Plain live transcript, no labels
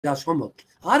যা সম্ভব।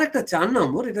 আর একটা 4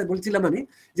 নম্বর, এটা বলছিলাম আমি,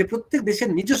 যে প্রত্যেক দেশের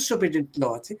নিজস্ব পেটেন্ট ল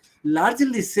আছে,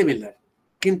 লার্জলি সিমিলার,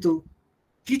 কিন্তু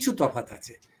কিছু তফাৎ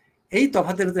আছে। এই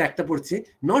তফাতের মধ্যে একটা পড়ছে,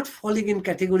 not falling in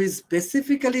categories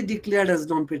specifically declared as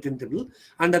non patentable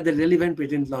under the relevant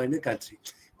patent law in a country.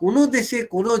 কোনো দেশে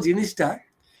কোনো জিনিসটা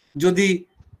যদি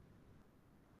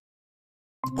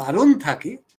বারণ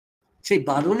থাকে, সেই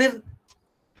বারণের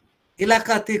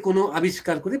এলাকাতে কোনো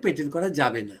আবিষ্কার করে পেটেন্ট করা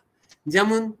যাবে না।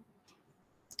 যেমন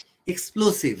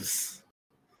এক্সপ্লোসিভস,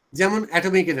 যেমন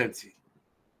অ্যাটমিক এনার্জি,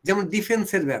 যেমন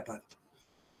ডিফেন্সের ব্যাপার,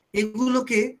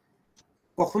 এগুলোকে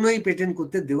কখনোই পেটেন্ট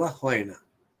করতে দেওয়া হয় না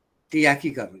এই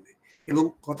একই কারণে। এবং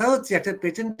কথা হচ্ছে, একটা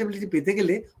পেটেন্টেবিলিটি পেতে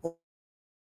গেলে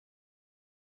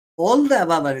all the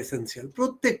above R essential,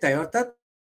 প্রত্যেকটাই, অর্থাৎ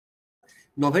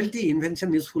novelty, invention,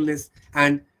 usefulness,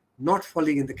 and not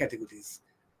falling in the categories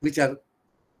which are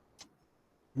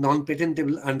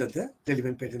non-patentable under the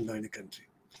relevant patent law in a country.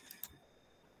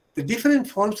 The different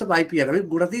forms of IPR, আমি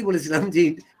গোড়াতেই বলেছিলাম যে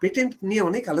patent নিয়ে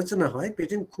অনেক আলোচনা হয়,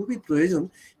 patent খুবই প্রয়োজন,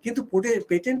 কিন্তু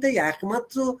পেটেন্টটাই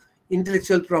একমাত্র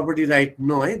ইন্টেলেকচুয়াল প্রপার্টি রাইট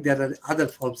নয়, there are other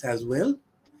forms as well.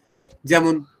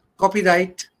 যেমন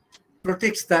copyright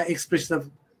protects the expression of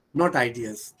not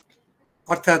ideas,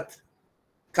 অর্থাৎ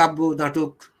কাব্য,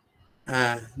 নাটক,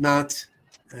 নাচ,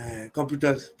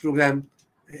 কম্পিউটার প্রোগ্রাম,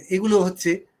 এগুলো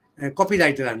হচ্ছে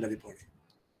কপিরাইটের আন্ডারে পড়ে।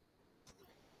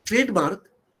 ট্রেডমার্ক,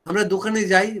 আমরা দোকানে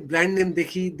যাই, ব্র্যান্ড নেম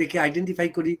দেখি, দেখে আইডেন্টিফাই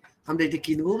করি আমরা এটা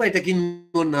কিনবো বা এটা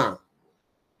কিনবো না।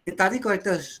 তারই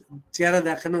কয়েকটা চেহারা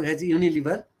দেখানো হয়েছে,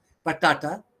 ইউনিলিভার বা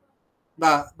টাটা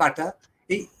বা বাটা,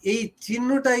 এই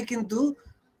চিহ্নটাই কিন্তু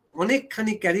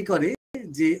অনেকখানি ক্যারি করে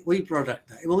যে ওই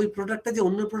প্রোডাক্টটা, এবং ওই প্রোডাক্টটা যে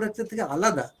অন্য প্রোডাক্টের থেকে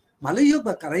আলাদা, ভালোই হোক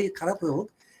বা খারাপ হোক,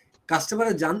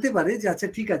 কাস্টমাররা জানতে পারে যে আচ্ছা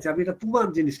ঠিক আছে, আমি এটা পুমার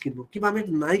জিনিস কিনবো কিংবা আমি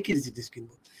একটা নাইকের জিনিস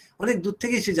কিনবো, অনেক দূর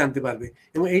থেকেই সে জানতে পারবে,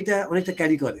 এবং এইটা অনেকটা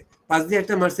ক্যারি করে। পাশ দিয়ে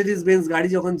একটা মার্সিডিজ বেঞ্জ গাড়ি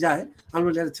যখন যায়, আমরা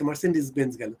বলি আচ্ছা মার্সিডিজ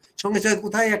বেঞ্জ গেল, সঙ্গে সঙ্গে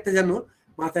কোথায় একটা যেন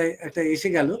মাথায় একটা এসে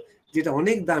গেল যেটা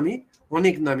অনেক দামি,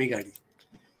 অনেক নামি গাড়ি।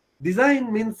 Design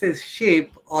means a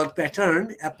shape or pattern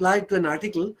applied to an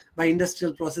article by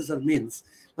industrial process or means.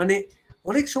 মানে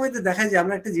অনেক সময় তো দেখা যায়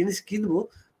আমরা একটা জিনিস কিনবো,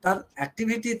 তার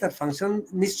অ্যাক্টিভিটি, তার ফাংশন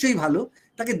নিশ্চয়ই ভালো,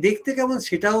 তাকে দেখতে কেমন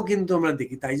সেটাও কিন্তু আমরা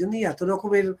দেখি। তাই জন্যই এত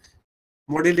রকমের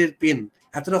মডেলের পেন,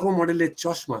 এত রকম মডেলের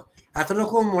চশমা, এত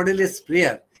রকম মডেলের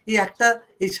স্প্রেয়ার।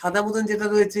 এই সাদা মতন যেটা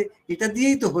রয়েছে এটা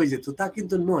দিয়েই তো হয়ে যেত, তা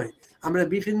কিন্তু নয়। আমরা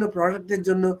বিভিন্ন প্রোডাক্টের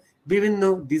জন্য বিভিন্ন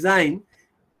ডিজাইন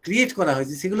ক্রিয়েট করা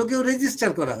হয়েছে, সেগুলোকেও রেজিস্টার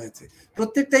করা হয়েছে।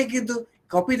 প্রত্যেকটাই কিন্তু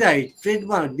কপিরাইট,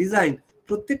 ট্রেডমার্ক, ডিজাইন,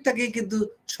 প্রত্যেকটাকেই কিন্তু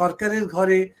সরকারের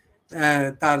ঘরে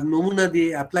তার নমুনা দিয়ে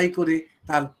অ্যাপ্লাই করে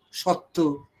তার সত্ত্ব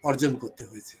অর্জন করতে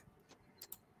হয়েছে।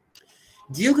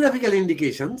 জিওগ্রাফিক্যাল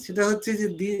ইন্ডিকেশন, সেটা হচ্ছে যে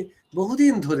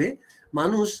বহুদিন ধরে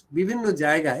মানুষ বিভিন্ন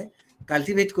জায়গায়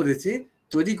কাল্টিভেট করেছে,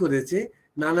 তৈরি করেছে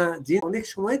নানা, যে অনেক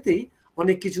সময়তেই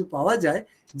অনেক কিছু পাওয়া যায়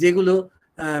যেগুলো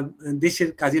দেশের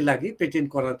কাজে লাগে পেটেন্ট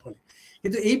করার ফলে।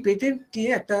 কিন্তু এই পেটেন্ট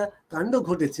নিয়ে একটা কাণ্ড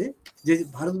ঘটেছে, যে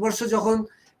ভারতবর্ষ যখন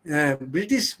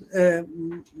ব্রিটিশ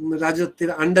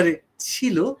রাজত্বের আন্ডারে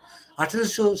ছিল,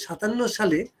 1857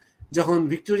 সালে যখন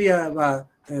ভিক্টোরিয়া বা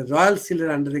রয়্যাল সিলের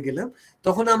আন্ডারে গেলাম,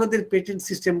 তখন আমাদের পেটেন্ট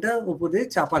সিস্টেমটা উপরে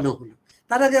চাপানো হলো।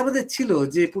 তার আগে আমাদের ছিল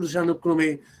যে পুরুষানুক্রমে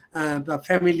বা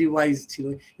ফ্যামিলি ওয়াইজ ছিল।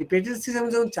 এই পেটেন্ট সিস্টেম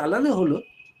যখন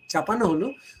চাপানো হলো,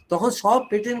 তখন সব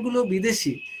পেটেন্টগুলো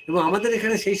বিদেশি, এবং আমাদের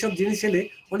এখানে সেই সব জিনিস এলে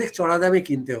অনেক চড়া দামে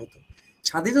কিনতে হতো।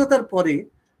 স্বাধীনতার পরে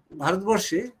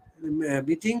ভারতবর্ষে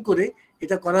মিটিং করে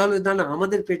এটা করা হলো, না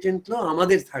আমাদের পেটেন্ট ল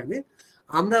আমাদের থাকবে,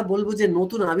 আমরা বলবো যে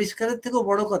নতুন আবিষ্কারের থেকেও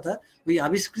বড় কথা ওই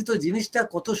আবিষ্কৃত জিনিসটা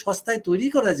কত সস্তায় তৈরি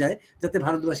করা যায় যাতে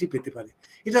ভারতবাসী পেতে পারে।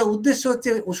 এটা উদ্দেশ্য হচ্ছে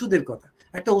ওষুধের কথা।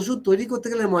 একটা ওষুধ তৈরি করতে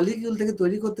গেলে, মলিকিউল থেকে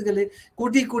তৈরি করতে গেলে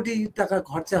কোটি কোটি টাকা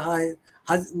খরচা হয়,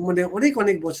 মানে অনেক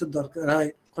অনেক বছর দরকার হয়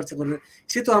খরচা করবে,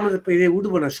 সে তো আমরা পেরে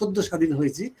উঠবো না, সদ্য স্বাধীন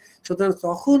হয়েছি। সুতরাং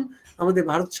তখন আমাদের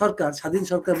ভারত সরকার, স্বাধীন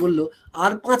সরকার বলল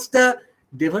আর 5টা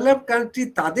ডেভেলপড কান্ট্রি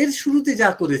তাদের শুরুতে যা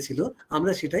করেছিল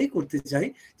আমরা সেটাই করতে চাই,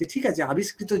 যে ঠিক আছে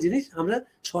আবিষ্কৃত জিনিস আমরা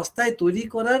সস্তায় তৈরি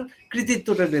করার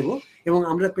কৃতিত্বটা নেব, এবং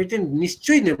আমরা পেটেন্ট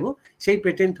নিশ্চয়ই নেব, সেই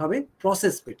পেটেন্ট হবে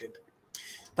process patent.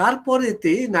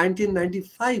 তারপরেতে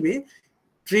 1995-এ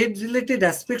trade related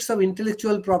aspects of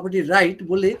intellectual property right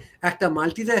বলে একটা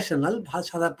মাল্টিন্যাশনাল,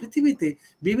 সারা পৃথিবীতে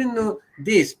বিভিন্ন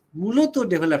দেশ, মূলত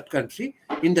ডেভেলপড কান্ট্রি,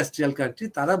 ইন্ডাস্ট্রিয়াল কান্ট্রি,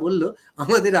 তারা বলল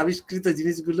আমাদের আবিষ্কৃত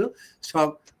জিনিসগুলো সব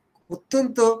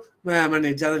অত্যন্ত, মানে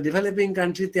যারা ডেভেলপিং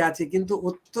কান্ট্রিতে আছে কিন্তু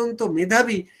অত্যন্ত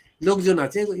মেধাবী লোকজন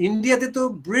আছে, ইন্ডিয়াতে তো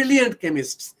ব্রিলিয়েন্ট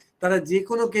কেমিস্টস, তারা যে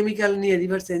কোনো কেমিক্যাল নিয়ে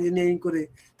রিভার্স ইঞ্জিনিয়ারিং করে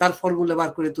তার ফর্মুলা বার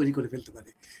করে তৈরি করে ফেলতে পারে।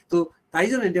 তো তাই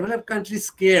জন্য ডেভেলপড কান্ট্রি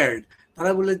স্কেয়ার্ড,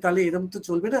 তারা বলে তাহলে এরকম তো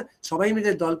চলবে না, সবাই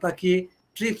মিলে দল পাকিয়ে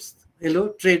ট্রিপস এলো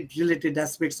trade related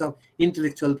aspects of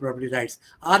intellectual property rights.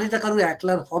 আর এটা কারো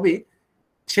একলার হবে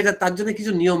সেটা তার জন্য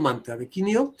কিছু নিয়ম মানতে হবে। কি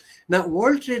নিয়ম? না,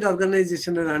 ওয়ার্ল্ড ট্রেড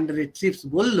অর্গানাইজেশনের আন্ডারে ট্রিপস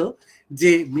বললো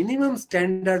যে minimum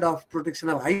standard of protection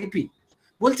of IP,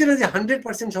 বলছে না যে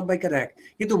 100% সবাইকার এক,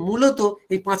 কিন্তু মূলত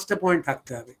এই 5টা পয়েন্ট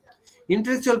থাকতে হবে।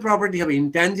 ইন্টেলেকচুয়াল প্রপার্টি হবে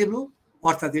ইনট্যাঞ্জিবল,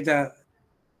 অর্থাৎ এটা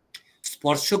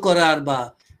স্পর্শ করার বা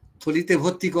থলিতে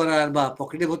ভর্তি করার বা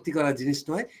পকেটে ভর্তি করার জিনিস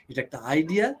নয়, এটা একটা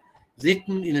idea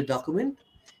written in a document.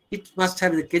 It must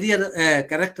have the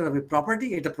character of A property,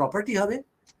 এটা প্রপার্টি হবে।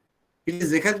 It is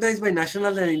recognized by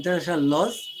national and international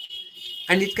laws,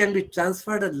 and it can be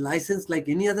transferred as license like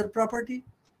any other property.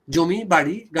 জমি,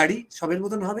 বাড়ি, গাড়ি সবের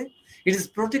মতন হবে। It is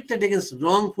protected against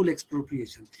wrongful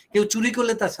expropriation, কেউ চুরি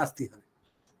করলে তার শাস্তি হবে।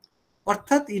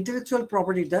 অর্থাৎ ইন্টেলেকচুয়াল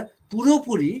প্রপার্টিটা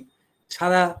পুরোপুরি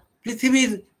সারা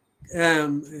পৃথিবীর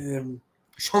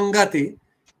সংজ্ঞাতে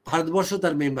ভারতবর্ষ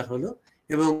তার মেম্বার হলো,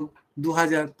 এবং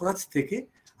 2005 থেকে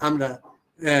আমরা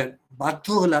বাধ্য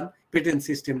হলাম পেটেন্ট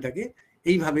সিস্টেমটাকে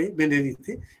এইভাবে মেনে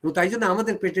নিতে, এবং তাই জন্য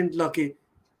আমাদের পেটেন্ট লকে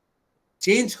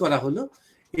চেঞ্জ করা হলো,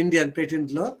 ইন্ডিয়ান পেটেন্ট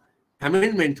ল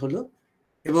অ্যামেন্ডমেন্ট হলো,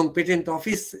 এবং পেটেন্ট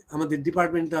অফিস আমাদের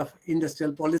department of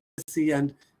industrial policy and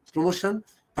promotion,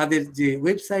 তাদের যে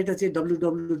ওয়েবসাইট আছে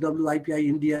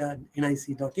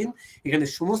www.ipiindia.nic.in, এখানে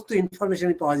সমস্ত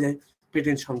ইনফরমেশনই পাওয়া যায়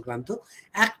পেটেন্ট সংক্রান্ত।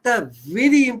 একটা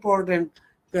ভেরি ইম্পর্টেন্ট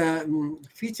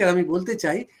ফিচার আমি বলতে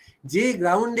চাই, যে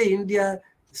গ্রাউন্ডে ইন্ডিয়া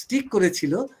স্টিক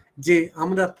করেছিল যে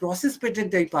আমরা প্রসেস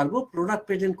পেটেন্টটাই পারবো, প্রোডাক্ট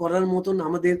পেটেন্ট করার মতন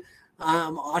আমাদের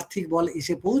আর্থিক বল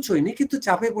এসে পৌঁছয়নি, কিন্তু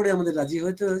চাপে পড়ে আমাদের রাজি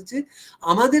হতে হয়েছে।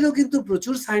 আমাদেরও কিন্তু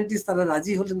প্রচুর সায়েন্টিস্ট তারা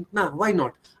রাজি হলেন না, হোয়াই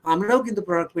নট, আমরাও কিন্তু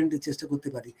প্রোডাক্ট পেটেন্টের চেষ্টা করতে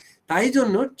পারি। তাই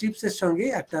জন্য ট্রিপসের সঙ্গে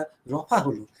একটা রফা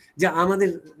হলো যে আমাদের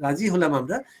রাজি হলাম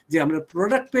আমরা যে আমরা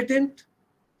প্রোডাক্ট পেটেন্ট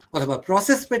অথবা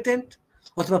প্রসেস পেটেন্ট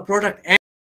অথবা প্রোডাক্ট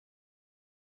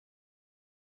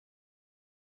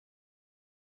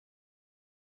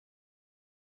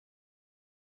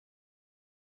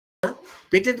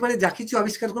পেটেন্ট মানে যা কিছু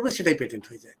আবিষ্কার করবো সেটাই পেটেন্ট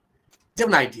হয়ে যায়।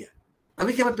 যেমন আইডিয়া, আমি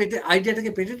কি আমার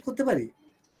আইডিয়াটাকে পেটেন্ট করতে পারি?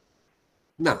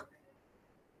 না।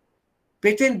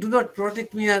 Patent do not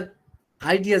protect mere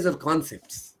ideas or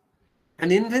concepts. An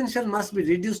invention must be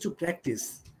reduced to practice,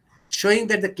 showing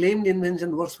that the claimed invention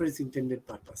works for its intended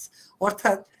purpose.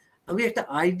 অর্থাৎ আমি একটা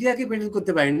আইডিয়াকে পেটেন্ট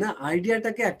করতে পারি না,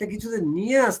 আইডিয়াটাকে একটা কিছুতে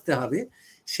নিয়ে আসতে হবে,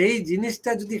 সেই জিনিসটা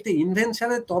যদি একটা ইনভেনশন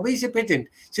হয় তবেই সে পেটেন্ট।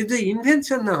 সে যদি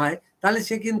ইনভেনশন না হয় তাহলে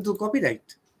সে কিন্তু কপিরাইট।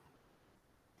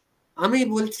 আমি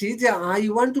বলছি যে I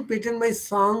want to patent my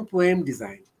song poem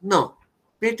design, না,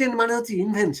 পেটেন্ট মানে হচ্ছে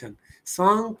ইনভেনশন।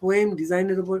 সং পোয়েম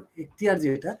ডিজাইনের উপর এখতিয়ার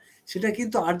যেটা, সেটা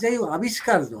কিন্তু আর যাই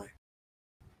আবিষ্কার নয়,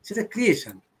 সেটা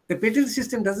creation. The patent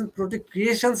system doesn't protect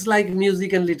creations like music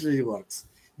and literary works.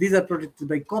 These are protected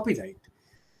by copyright.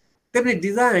 Then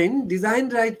design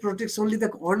right protects only the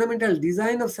ornamental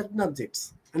design of certain objects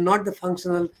and not the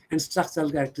functional and structural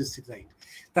characteristic right.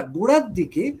 তা গোড়ার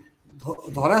দিকে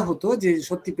ধরা হতো যে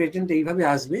সত্যি patent এইভাবে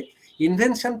আসবে,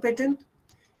 invention patent,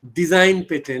 design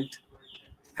patent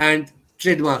and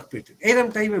trademark patent, এরকম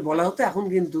টাইপের বলা হতো। এখন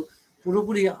কিন্তু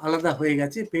পুরোপুরি আলাদা হয়ে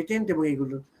গেছে পেটেন্ট এবং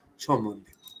এগুলোর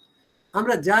সম্বন্ধে।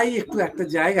 আমরা যাই একটু একটা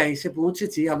জায়গায় এসে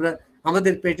পৌঁছেছি, আমরা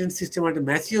আমাদের পেটেন্ট সিস্টেম একটা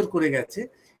ম্যাচিওর করে গেছে,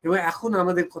 এবং এখন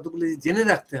আমাদের কতগুলো জেনে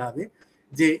রাখতে হবে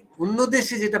যে অন্য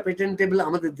দেশে যেটা পেটেন্টেবল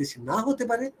আমাদের দেশে না হতে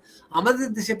পারে, আমাদের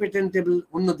দেশে পেটেন্টেবল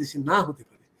অন্য দেশে না হতে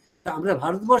পারে। তা আমরা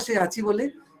ভারতবর্ষে আছি বলে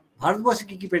ভারতবর্ষে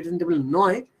কি কি পেটেন্টেবল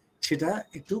নয় সেটা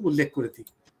একটু উল্লেখ করে দিই।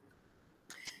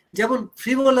 যেমন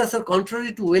ফ্রিভোলাস আর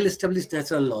contrary to well established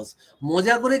natural loss.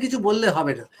 মজা করে কিছু বললে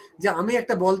হবে না যে আমি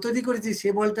একটা বল তৈরি করেছি, সে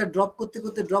বলটা ড্রপ করতে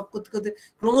করতে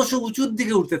ক্রমশ উঁচুর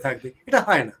দিকে উঠতে থাকবে, এটা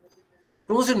হয় না।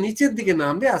 ক্রমশ নিচের দিকে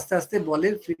নামবে, আস্তে আস্তে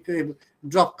বলের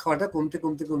ড্রপ খাওয়াটা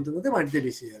কমতে মাটিতে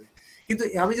বেশি যাবে। কিন্তু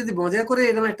আমি যদি মজা করে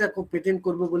এরকম একটা পেটেন্ট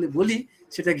করবো বলে বলি,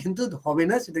 সেটা কিন্তু হবে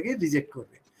না, সেটাকে রিজেক্ট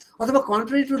করবে। অথবা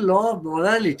contrary to law of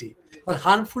morality R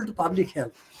harmful to public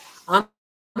health.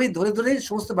 আমি ধরে ধরে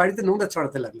সমস্ত বাড়িতে নোংরা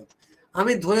ছড়াতে লাগলাম,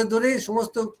 আমি ধরে ধরে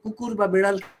সমস্ত কুকুর বা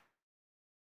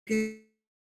বেড়ালকে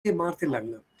মারতে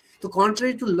লাগলাম, তো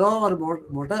contrary to law R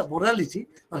morality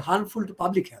R harmful to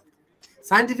public health.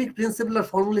 Scientific principle R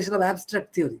formulation of abstract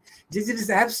theory, যে জিনিস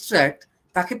অ্যাবস্ট্রাক্ট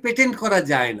তাকে পেটেন্ট করা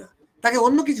যায় না, তাকে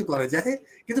অন্য কিছু করা যায়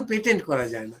কিন্তু পেটেন্ট করা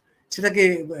যায় না, সেটাকে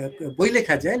বই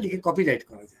লেখা যায়, লিখে কপিরাইট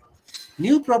করা যায়।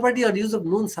 New property R use of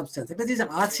known substance, একটা জিনিস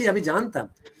আছে আমি জানতাম,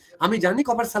 আমি জানি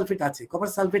কপার সালফেট আছে, কপার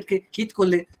সালফেটকে হিট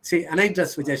করলে সে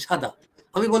অ্যানাইড্রাস হয়ে যায় সাদা,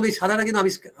 আমি বলবো এই সাদাটা কিন্তু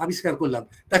আবিষ্কার করলাম,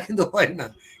 তা কিন্তু হয় না,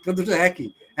 কিন্তু দুটো একই,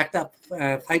 একটা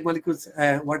 5 মলিকিউলস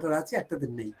ওয়াটার আছে, একটাতে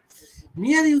নেই।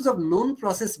 Near use of known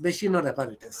process machine or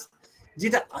apparatus,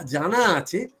 যেটা জানা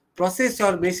আছে process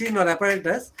or machine or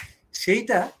apparatus,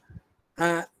 সেইটা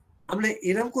আমরা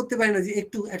এরকম করতে পারি না যে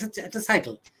একটু একটা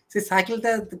সাইকেল, সেই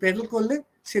সাইকেলটা পেডাল করলে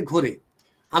সে ঘোরে।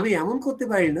 আমি এমন করতে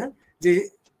পারি না যে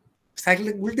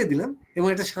সাইকেলটা উল্টে দিলাম এবং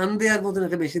একটা শান দেওয়ার মতন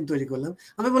একটা মেশিন তৈরি করলাম,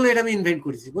 আমি বললাম এটা আমি ইনভেন্ট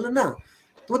করেছি। বলে না,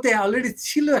 তোতে অলরেডি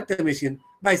ছিল একটা মেশিন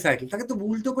বাইসাইকেল, তাকে তো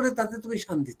উল্টো করে তাতে তুমি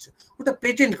শান দিচ্ছ, ওটা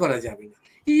পেটেন্ট করা যাবে না।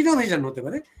 ইনোভেশন হতে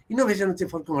পারে, ইনোভেশন হচ্ছে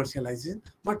ফর কমার্শিয়ালাইজেশন,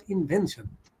 বাট ইনভেনশন।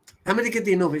 আমেরিকাতে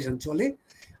ইনোভেশন চলে,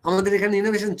 আমাদের এখানে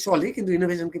ইনোভেশন চলে, কিন্তু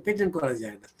ইনোভেশনকে পেটেন্ট করা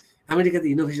যায় না। আমেরিকাতে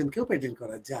ইনোভেশনকেও পেটেন্ট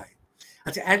করা যায়।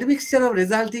 আচ্ছা, admixture of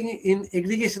resulting in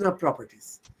aggregation of properties,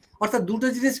 অর্থাৎ দুটো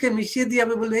জিনিসকে মিশিয়ে দিয়ে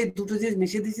আমি বলবো এই দুটো জিনিস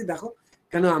মিশিয়ে দিয়েছি, দেখো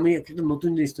কেন আমি একটা নতুন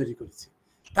জিনিস তৈরি করেছি।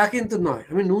 তা কিন্তু নয়।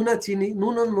 আমি নুন আর চিনি,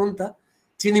 নুন আর নোনতা,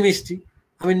 চিনি মিষ্টি,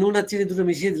 আমি নুন আর চিনি দুটো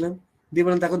মিশিয়ে দিলাম, দিয়ে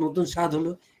বললাম দেখো নতুন স্বাদ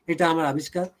হলো, এটা আমার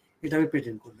আবিষ্কার, এটা আমি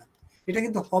পেটেন্ট করলাম। এটা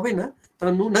কিন্তু হবে না,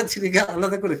 কারণ নুন আর চিনিকে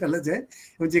আলাদা করে ফেলা যায়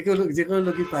এবং যে কোনো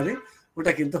লোকই পারে,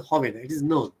 ওটা কিন্তু হবে না। It is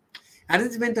known.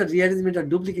 Arrangement R rearrangement R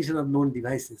duplication of known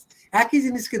devices, একই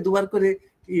জিনিসকে দুবার করে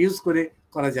ইউজ করে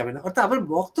করা যাবে না। অর্থাৎ আমার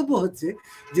বক্তব্য হচ্ছে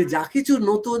যে যা কিছু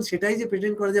নতুন সেটাই যে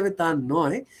পেটেন্ট করা যাবে তা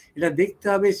নয়, এটা দেখতে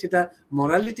হবে সেটা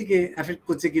মরালিটিকে এফেক্ট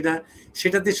করছে কিনা,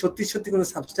 সেটাতে সত্যি সত্যি কোনো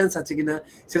সাবস্টেন্স আছে কিনা,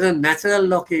 সেটা ন্যাচারাল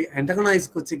লকে অ্যান্টাগনাইজ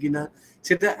করছে কিনা,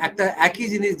 সেটা একটা একই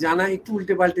জিনিস জানা একটু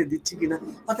উল্টে পাল্টে দিচ্ছে কিনা,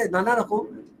 অর্থাৎ নানা রকম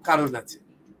কারণ আছে।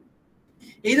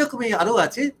 এইরকমই আরো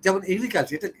আছে, যেমন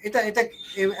এগ্রিকালচার, এটা এটা এটা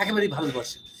একেবারেই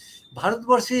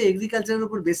ভারতবর্ষে এগ্রিকালচারের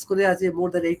উপর বেস করে আছে more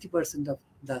than 80% of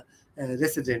the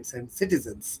residents and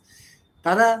citizens.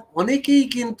 তারা অনেকেই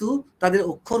কিন্তু তাদের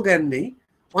অক্ষর জ্ঞান নেই,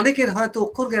 অনেকের হয়তো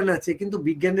অক্ষর জ্ঞান আছে কিন্তু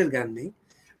বিজ্ঞানের জ্ঞান নেই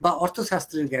বা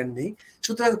অর্থশাস্ত্রের জ্ঞান নেই।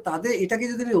 সুতরাং তাদের এটাকে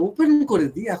যদি আমি ওপেন করে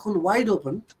দিই, এখন ওয়াইড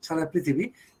ওপেন সারা পৃথিবী,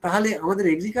 তাহলে আমাদের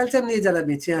এগ্রিকালচার নিয়ে যারা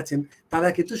বেঁচে আছেন তারা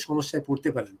কিন্তু সমস্যায় পড়তে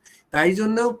পারেন। তাই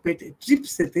জন্য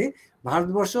ট্রিপসেতে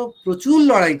ভারতবর্ষ প্রচুর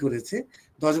লড়াই করেছে,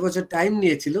 10 বছর টাইম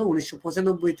নিয়েছিল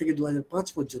 1995 থেকে 2005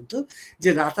 পর্যন্ত, যে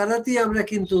রাতারাতি আমরা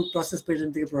কিন্তু প্রসেস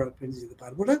পেটেন্ট থেকে প্রোডাক্ট পেটেন্ট যেতে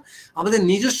পারবো না। আমাদের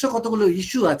নিজস্ব কতগুলো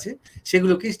ইস্যু আছে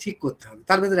সেগুলোকে ঠিক করতে হবে।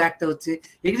 তার মধ্যে একটা হচ্ছে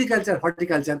এগ্রিকালচার,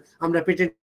 হর্টিকালচার আমরা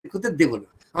পেটেন্ট করতে দেবো না,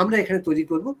 আমরা এখানে তৈরি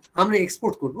করব, আমরা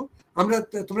এক্সপোর্ট করব, আমরা,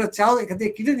 তোমরা চাও এখান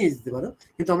থেকে কিনে নিয়ে যেতে পারো,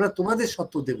 কিন্তু আমরা তোমাদের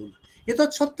সত্ত্ব দেবো না।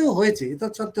 এতৎ সত্ত্বেও হয়েছে,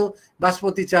 এতৎ সত্ত্বেও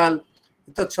বাসমতি চাল,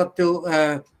 এতৎ সত্ত্বেও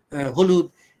হলুদ,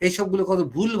 এইসবগুলো কত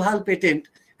ভুলভাল পেটেন্ট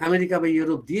আমেরিকা বা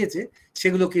ইউরোপ দিয়েছে,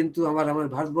 সেগুলো কিন্তু আমার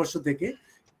ভারতবর্ষ থেকে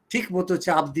ঠিক মতো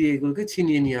চাপ দিয়ে এগুলোকে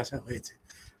ছিনিয়ে নিয়ে আসা হয়েছে।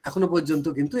 এখনো পর্যন্ত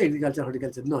কিন্তু এগ্রিকালচার,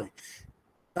 হর্টিকালচার নয়।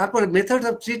 তারপরে method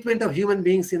of treatment of human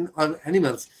beings in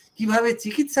animals, কিভাবে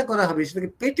চিকিৎসা করা হবে সেটাকে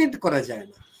পেটেন্ট করা যায়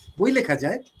না। বই লেখা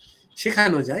যায়,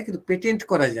 শেখানো যায়, কিন্তু পেটেন্ট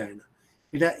করা যায় না।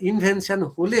 এটা ইনভেনশন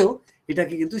হলেও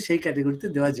এটাকে কিন্তু সেই ক্যাটাগরিতে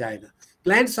দেওয়া যায় না।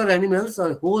 Plants or animals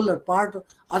or whole R part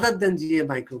other than GA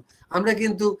microbe, আমরা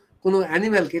কিন্তু কোনো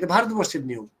অ্যানিমালকে, এটা ভারতবর্ষের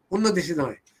নিয়ম, অন্য দেশে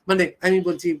নয়, মানে আমি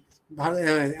বলছি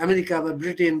আমেরিকা বা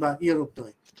ব্রিটেন বা ইউরোপ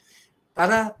নয়,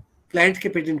 তারা প্ল্যান্টকে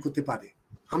পেটেন্ট করতে পারে।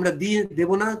 আমরা দিয়ে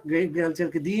দেবো না,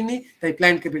 এগ্রিকালচারকে দিইনি, তাই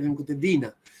প্ল্যান্টকে পেটেন্ট করতে দিই না।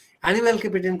 অ্যানিম্যালকে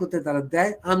পেটেন্ট করতে তারা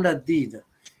দেয়, আমরা দিই না,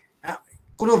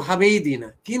 কোনোভাবেই দিই না।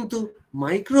 কিন্তু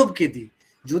মাইক্রোবকে দিই,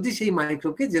 যদি সেই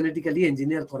মাইক্রোবকে জেনেটিক্যালি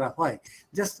ইঞ্জিনিয়ার করা হয়।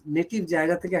 জাস্ট নেটিভ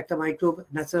জায়গা থেকে একটা মাইক্রোব,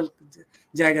 ন্যাচারাল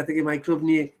জায়গা থেকে মাইক্রোব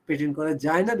নিয়ে পেটেন্ট করা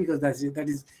যায় না, because that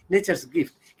is nature's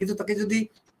gift. কিন্তু তাকে যদি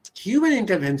হিউম্যান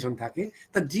ইন্টারভেনশন থাকে,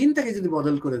 তার জিনটাকে যদি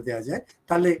বদল করে দেওয়া যায়,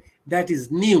 তাহলে that is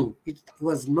new, it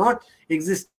was not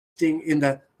existing in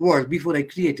the world before I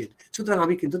created. সুতরাং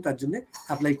আমি কিন্তু তার জন্য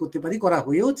অ্যাপ্লাই করতে পারি, করা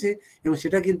হয়েওছে, এবং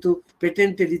সেটা কিন্তু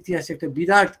পেটেন্টের ইতিহাসে একটা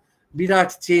বিরাট বিরাট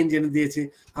চেঞ্জ এনে দিয়েছে।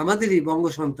 আমাদেরই বঙ্গ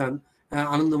সন্তান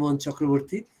আনন্দমোহন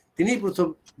চক্রবর্তী, তিনিই প্রথম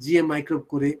জিএম মাইক্রোব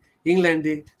করে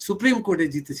ইংল্যান্ডে সুপ্রিম কোর্টে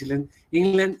জিতেছিলেন,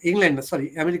 ইংল্যান্ড না সরি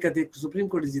আমেরিকাতে সুপ্রিম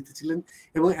কোর্টে জিতেছিলেন,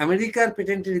 এবং আমেরিকার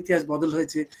পেটেন্টের ইতিহাস বদল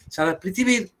হয়েছে, সারা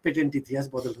পৃথিবীর পেটেন্ট ইতিহাস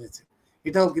বদল হয়েছে।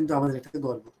 এটাও কিন্তু আমাদের একটা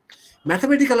গর্ব।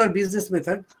 ম্যাথামেটিক্যাল আর বিজনেস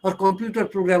মেথড আর কম্পিউটার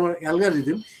প্রোগ্রাম আর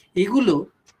অ্যালগরিদম, এগুলো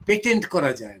পেটেন্ট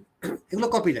করা যায় না, এগুলো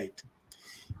কপিরাইট।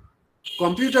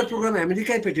 কম্পিউটার প্রোগ্রাম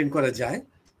আমেরিকায় পেটেন্ট করা যায়,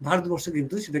 ভারতবর্ষ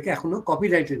কিন্তু সেটাকে এখনো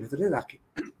কপিরাইটের ভেতরে রাখে।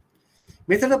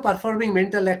 Method of performing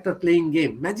mental act or playing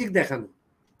game, magic দেখানো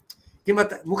কিংবা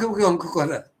মুখে মুখে অঙ্ক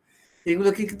করা,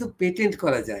 এগুলোকে কিন্তু পেটেন্ট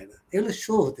করা যায় না, এগুলো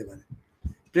শো হতে পারে।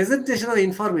 প্রেজেন্টেশন অফ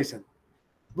ইনফরমেশন,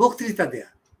 বক্তৃতা দেয়া,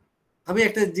 আমি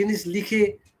একটা জিনিস লিখে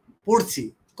পড়ছি,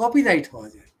 কপিরাইট হওয়া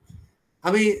যায়।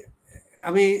 আমি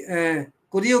আমি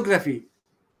কোরিওগ্রাফি,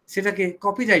 সেটাকে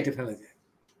কপিরাইটে ফেলা যায়,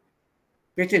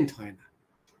 পেটেন্ট হয় না।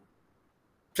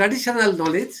 ট্র্যাডিশনাল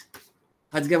নলেজ,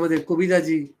 আজকে আমাদের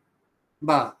কবিরাজি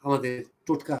বা আমাদের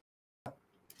টোটকা,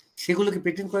 সেগুলোকে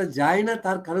পেটেন্ট করা যায় না।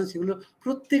 তার কারণ সেগুলো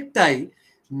প্রত্যেকটাই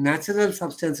ন্যাচারাল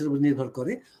সাবস্টেন্সের উপর নির্ভর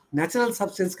করে। Natural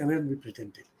substance cannot B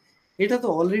patented, এটা তো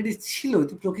অলরেডি ছিল,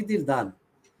 তো প্রকৃতির দান।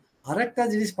 আর একটা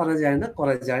জিনিস পারা যায় না,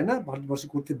 করা যায় না, ভারতবর্ষ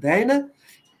করতে দেয় না,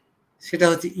 সেটা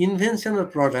হচ্ছে invention or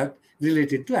product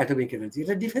related to atomic energy.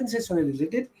 এটা ডিফেন্সের সঙ্গে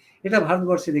রিলেটেড। এটা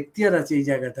ভারতবর্ষের এখতিয়ার আছে এই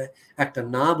জায়গাটায় একটা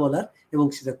না বলার, এবং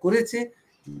সেটা করেছে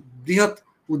বৃহৎ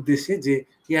উদ্দেশ্যে যে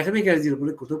অ্যাটমিক এনার্জির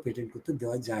উপরে কোথাও পেটেন্ট করতে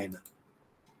দেওয়া যায় না।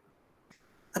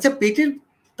 আচ্ছা, পেটেন্ট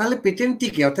তাহলে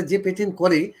পেটেন্টটিকে, অর্থাৎ যে পেটেন্ট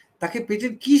করে তাকে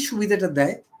পেটেন্ট কি সুবিধাটা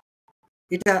দেয়,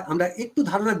 এটা আমরা একটু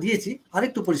ধারণা দিয়েছি,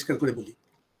 আরেকটু পরিষ্কার করে বলি।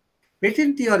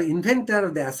 পেটেন্টি or inventor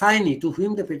the অ্যাসাইনি two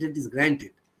হুইম the patent is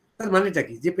granted. তার মানেটা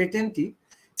কি? যে পেটেন্টটি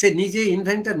সে নিজে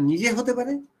ইনভেন্টর নিজে হতে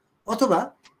পারে, অথবা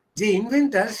যে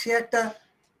ইনভেন্টর সে একটা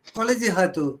কলেজে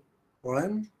হয়তো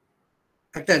পড়ান,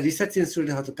 একটা রিসার্চ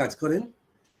ইনস্টিটিউটে হয়তো কাজ করেন,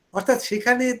 অর্থাৎ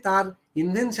সেখানে তার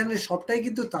ইনভেনশনের সবটাই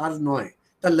কিন্তু তার নয়,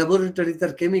 তার ল্যাবরেটরি,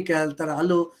 তার কেমিক্যাল, তার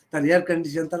আলো, তার এয়ার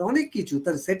কন্ডিশন, তার অনেক কিছু,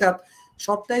 তার সেট আপ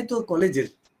সবটাই তো কলেজের।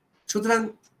 সুতরাং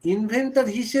ইনভেন্টর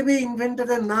হিসেবে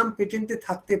ইনভেন্টরের নাম পেটেন্টে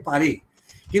থাকতে পারে,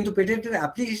 কিন্তু পেটেন্টের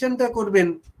অ্যাপ্লিকেশনটা করবেন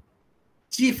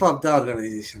চিফ অফ দ্য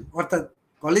অর্গানাইজেশন, অর্থাৎ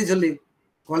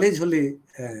কলেজ হলে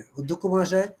অধ্যক্ষ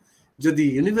মহাশয়, যদি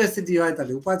ইউনিভার্সিটি হয়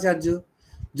তাহলে উপাচার্য,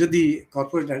 যদি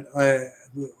কর্পোরেট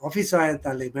অফিস হয়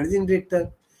তাহলে ম্যানেজিং ডিরেক্টর,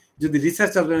 যদি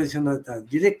রিসার্চ অর্গানাইজেশন হয় তার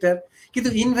ডিরেক্টর, কিন্তু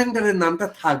ইনভেন্টরের নামটা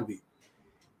থাকবে।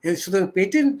 সুতরাং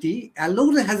পেটেন্টটি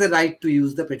alone has a right to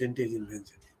use the patented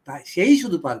invention, তাই সেই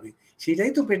শুধু পারবে,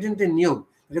 সেটাই তো পেটেন্টের নিয়ম।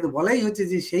 তাকে তো বলাই হচ্ছে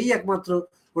যে সেই একমাত্র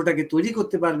ওটাকে তৈরি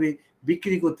করতে পারবে,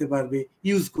 বিক্রি করতে পারবে,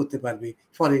 ইউজ করতে পারবে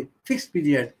for a fixed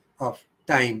period of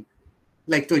time,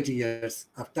 like 20 years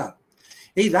after.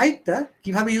 এই রাইটটা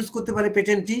কিভাবে ইউজ করতে পারে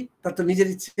পেটেন্টটি, তার তো নিজের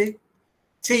ইচ্ছে।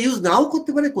 সে ইউজ নাও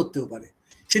করতে পারে, করতেও পারে।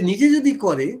 সে নিজে যদি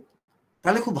করে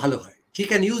তাহলে খুব ভালো হয়। He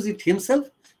can use it himself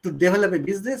to develop a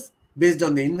business based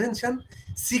on the invention,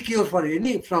 secure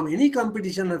from any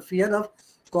competition or fear of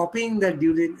copying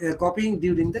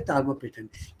during the term of patent.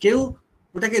 কেউ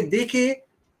ওটাকে দেখে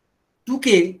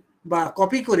টুকে বা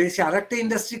কপি করে সে আর একটা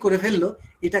ইন্ডাস্ট্রি করে ফেললো,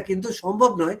 এটা কিন্তু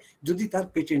সম্ভব নয় যদি তার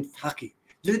পেটেন্ট থাকে।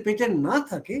 যদি পেটেন্ট না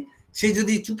থাকে, সে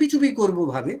যদি চুপি চুপি করবো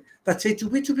ভাবে, তার সেই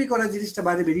চুপি চুপি করা জিনিসটা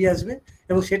বাইরে বেরিয়ে আসবে,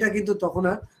 এবং সেটা কিন্তু তখন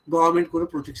আর গভর্নমেন্ট কোনো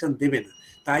প্রোটেকশন দেবে না।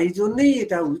 তাই জন্যই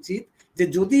এটা উচিত যে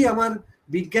যদি আমার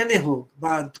বিজ্ঞানে হোক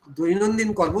বা দৈনন্দিন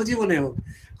কর্মজীবনে হোক,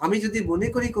 আমি যদি মনে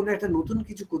করি কোনো একটা নতুন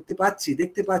কিছু করতে পারছি,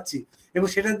 দেখতে পাচ্ছি, এবং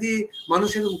সেটা দিয়ে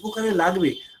মানুষের উপকারে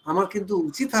লাগবে, আমার কিন্তু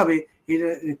উচিত হবে এর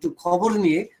একটু খবর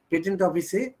নিয়ে পেটেন্ট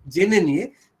অফিসে জেনে নিয়ে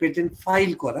পেটেন্ট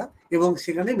ফাইল করা, এবং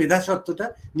সেখানে মেধাস্বত্বটা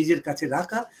নিজের কাছে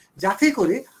রাখা, যাতে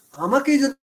করে আমাকে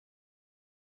যদি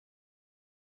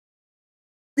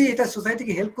এটা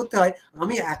সোসাইটিকে হেল্প করতে হয়,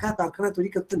 আমি একা কারখানা তৈরি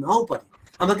করতে নাও পারি,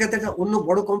 আমাকে একটা অন্য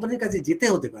বড় কোম্পানির কাছে যেতে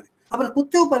হতে পারে, আবার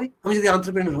করতেও পারি আমি যদি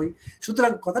এন্টারপ্রেনার হই।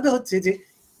 সুতরাং কথাটা হচ্ছে যে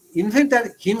inventor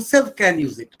himself can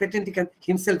use it, patent can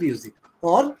himself use it,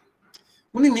 or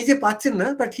উনি নিজে পাচ্ছেন না,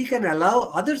 but he can allow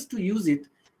others to use it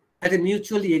at a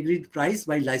mutually agreed price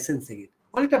by licensing ইট।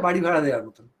 অনেকটা বাড়ি ভাড়া দেওয়ার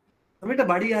মতন। আমি একটা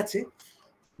বাড়ি আছে,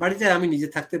 বাড়িতে আমি নিজে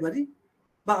থাকতে পারি,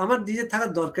 বা আমার নিজে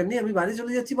থাকার দরকার নেই, আমি বাড়ি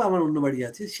চলে যাচ্ছি, বা আমার অন্য বাড়ি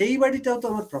আছে, সেই বাড়িটাও তো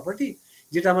আমার প্রপার্টি,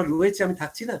 যেটা আমার রয়েছে, আমি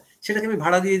থাকছি না, সেটাকে আমি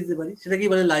ভাড়া দিয়ে দিতে পারি, সেটাকেই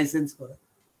বলে লাইসেন্স করা।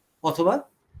 অথবা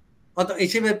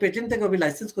হিসেবে পেটেন্টটাকে আমি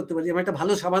লাইসেন্স করতে পারি। আমার একটা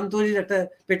ভালো সাবান তৈরির একটা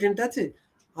পেটেন্ট আছে,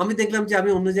 আমি দেখলাম যে আমি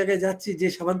অন্য জায়গায় যাচ্ছি, যে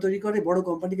সাবান তৈরি করে বড়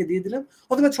কোম্পানিকে দিয়ে দিলাম,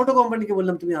 অথবা ছোট কোম্পানিকে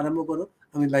বললাম তুমি আরম্ভ করো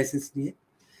আমি লাইসেন্স নিয়ে।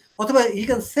 অথবা ই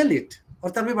ক্যান সেল ইট,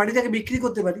 অর্থাৎ আমি বাড়িটাকে বিক্রি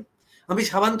করতে পারি, আমি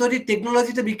সাবান তৈরির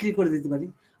টেকনোলজিটা বিক্রি করে দিতে পারি,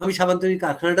 আমি সাবান তৈরির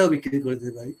কারখানাটাও বিক্রি করে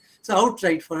দিতে পারি। So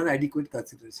outright for an adequate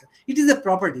consideration. It is a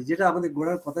property, যেটা আমাদের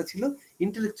গোড়ার কথা ছিল,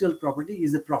 intellectual property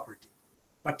is a property.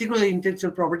 Particular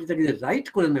intellectual প্রপার্টিটাকে যদি রাইট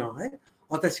করে নেওয়া হয়,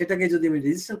 অর্থাৎ সেটাকে যদি আমি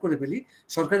রেজিস্টার করে ফেলি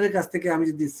সরকারের কাছ থেকে, আমি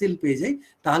যদি সিল পেয়ে যাই,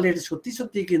 তাহলে এটা সত্যি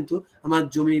সত্যি কিন্তু আমার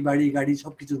জমি, বাড়ি, গাড়ি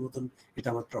সবকিছুর মতন এটা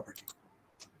আমার property.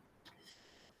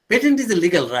 Patent is a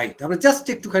legal right. আমরা জাস্ট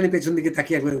একটুখানি পেছন দিকে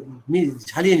তাকিয়ে একবার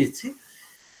ঝালিয়ে নিচ্ছি।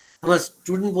 আমার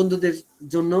স্টুডেন্ট বন্ধুদের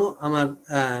জন্য, আমার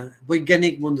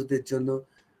বৈজ্ঞানিক বন্ধুদের জন্য,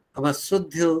 আমার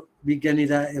শ্রদ্ধেয়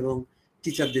বিজ্ঞানীরা এবং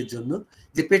টিচারদের জন্য,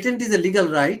 যে patent is a legal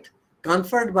right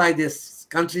conferred by this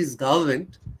country's government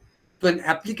to an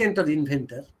applicant or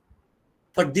inventor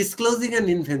for disclosing an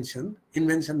invention.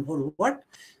 Invention for what?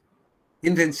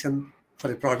 Invention for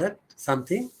a product,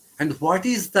 something. And what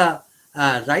is the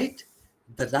right?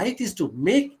 The right is to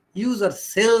make, use or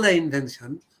sell the invention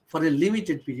for a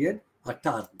limited period or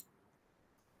term.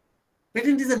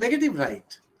 Patent is a negative right.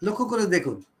 লক্ষ্য করে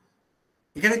দেখুন,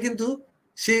 এখানে কিন্তু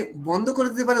সে বন্ধ করে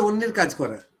দিতে পারে অন্যের কাজ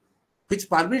করা, which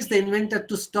permits the inventor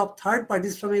to stop third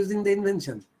parties from using the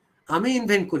invention. আমি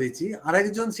ইনভেন্ট করেছি, আর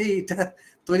একজন সেই এটা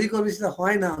তৈরি করবে, সেটা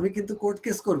হয় না, আমি কিন্তু কোর্ট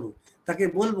কেস করব, তাকে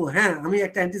বলবো হ্যাঁ আমি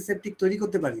একটা অ্যান্টিসেপটিক তৈরি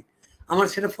করতে পারি, আমার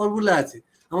সেটা ফর্মুলা আছে,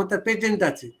 আমার তার পেটেন্ট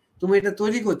আছে, তুমি এটা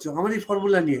তৈরি করছো আমার এই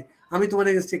ফর্মুলা নিয়ে, আমি তোমার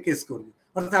এগেইনস্টে কেস করবো,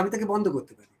 অর্থাৎ আমি তাকে বন্ধ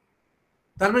করতে পারি।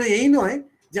 তার মানে এই নয়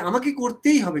যে আমাকে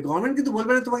করতেই হবে, গভর্নমেন্ট কিন্তু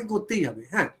বলবে না তোমাকে করতেই হবে।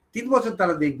 হ্যাঁ, 3 বছর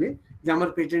তারা দেখবে যে আমার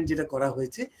পেটেন্ট যেটা করা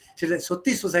হয়েছে সেটা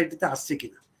সত্যি সোসাইটিতে আসছে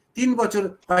কিনা। 3 বছর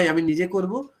হয় আমি নিজে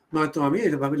করব, নয়তো আমি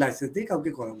এরভাবে লাইসেন্স দিয়ে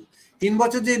কাউকে করাবো। 3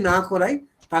 বছর যদি না করাই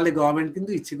তাহলে গভর্নমেন্ট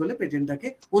কিন্তু ইচ্ছে করলে পেটেন্টটাকে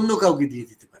অন্য কাউকে দিয়ে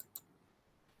দিতে পারে।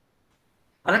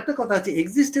 আর একটা কথা আছে,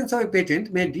 existence of A patent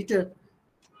May deter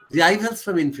rivals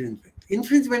from infringement.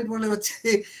 Infringement মানে হচ্ছে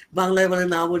বাংলায় বলে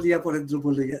না বলিয়া পরের দ্রব্য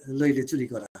লইলে চুরি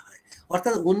করা হয়,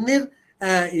 অর্থাৎ অন্যের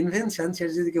ইনভেনশন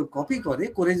সেটা যদি কেউ কপি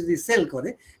করে যদি সেল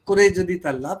করে যদি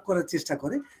তার লাভ করার চেষ্টা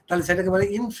করে তাহলে সেটাকে বলে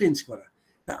ইনফ্রিঞ্জ করা।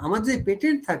 তা আমার যদি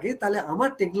পেটেন্ট থাকে তাহলে আমার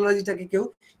টেকনোলজিটাকে কেউ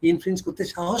ইনফ্রিঞ্জ করতে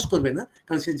সাহস করবে না,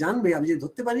 কারণ সে জানবে আমি যদি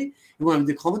ধরতে পারি এবং আমি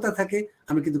যদি ক্ষমতা থাকে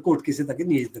আমি কিন্তু কোর্ট কেসে তাকে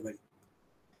নিয়ে যেতে পারি।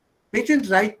 পেটেন্ট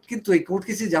রাইট কিন্তু এই কোর্ট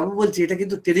কেসে যাবো বলছি, এটা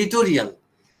কিন্তু টেরিটোরিয়াল।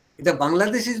 এটা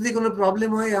বাংলাদেশে যদি কোনো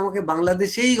প্রবলেম হয় আমাকে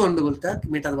বাংলাদেশেই গন্ডগোলটা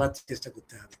মেটাবার চেষ্টা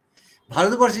করতে হবে,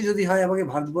 ভারতবর্ষে যদি হয় আমাকে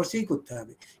ভারতবর্ষেই করতে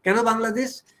হবে। কেন বাংলাদেশ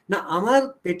না, আমার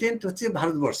পেটেন্ট হচ্ছে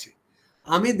ভারতবর্ষে।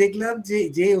 আমি দেখলাম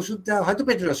যে ওষুধটা হয়তো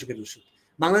পেটের অসুখের ওষুধ,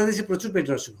 বাংলাদেশে প্রচুর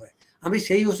পেটের অসুখ হয়, আমি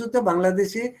সেই ওষুধটা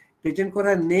বাংলাদেশে পেটেন্ট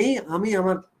করা নেই, আমি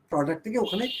আমার প্রোডাক্টটাকে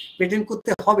ওখানে পেটেন্ট করতে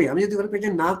হবে। আমি যদি ওখানে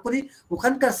পেটেন্ট না করি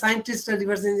ওখানকার সায়েন্টিস্টরা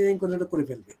রিভার্স ইঞ্জিনিয়ারিং করে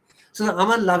ফেলবে, সুতরাং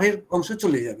আমার লাভের অংশ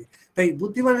চলে যাবে। তাই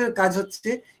বুদ্ধিমানের কাজ হচ্ছে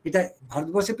এটা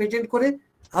ভারতবর্ষে পেটেন্ট করে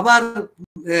আবার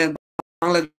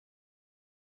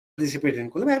বাংলাদেশে পেটেন্ট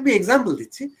করলাম। আমি এক্সাম্পল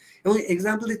দিচ্ছি, এবং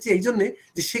এক্সাম্পল দিচ্ছি এই জন্যে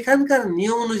যে সেখানকার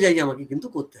নিয়ম অনুযায়ী আমাকে কিন্তু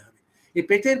করতে হবে। A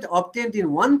patent obtained in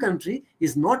one country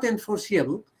is not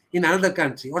enforceable in another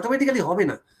country. Automatically হবে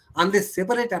না unless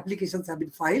separate applications have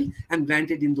been filed and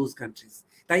granted in those countries.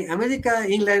 তাই আমেরিকা,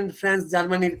 ইংল্যান্ড, ফ্রান্স,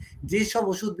 জার্মানির যেসব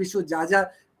ওষুধ বিশ্ব যা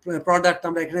প্রোডাক্ট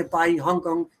আমরা এখানে পাই,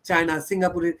 হংকং, চায়না,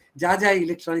 সিঙ্গাপুরের যা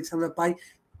ইলেকট্রনিক্স আমরা পাই,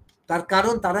 তার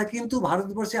কারণ তারা কিন্তু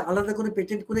ভারতবর্ষে আলাদা করে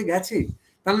পেটেন্ট করে গেছে,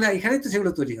 তাহলে এখানেই তো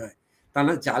সেগুলো তৈরি হয়।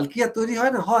 তাহলে জাল কি আর তৈরি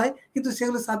হয় না, হয়, কিন্তু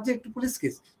সেগুলো সাবজেক্ট টু পুলিশ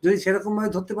কেস। যদি সেরকম ভাবে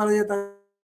ধরতে পারা যায়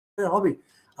তাহলে হবে।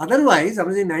 আদারওয়াইজ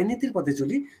আমরা যদি ন্যায় নীতির পথে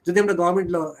চলি, যদি আমরা গভর্নমেন্ট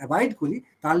ল অ্যাভয়েড করি,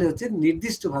 তাহলে হচ্ছে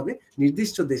নির্দিষ্টভাবে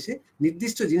নির্দিষ্ট দেশে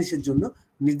নির্দিষ্ট জিনিসের জন্য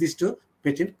নির্দিষ্ট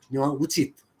পেটেন্ট নেওয়া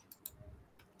উচিত।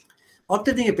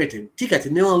 অবটেনিং এ পেটেন্ট ঠিক আছে,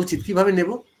 নেওয়া উচিত, কিভাবে নেব?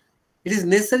 It is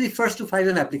necessary first two file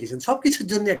an application. সব কিছুর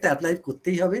জন্য একটা অ্যাপ্লাই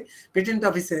করতেই হবে। পেটেন্ট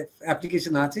অফিসে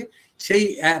অ্যাপ্লিকেশন আছে, সেই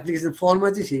অ্যাপ্লিকেশন ফর্ম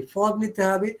আছে, সেই ফর্ম নিতে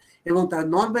হবে, এবং তার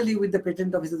normally with the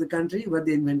patent office of the country war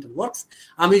the inventor works.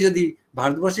 আমি যদি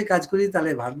ভারতবর্ষে কাজ করি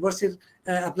তাহলে ভারতবর্ষের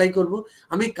অ্যাপ্লাই করব,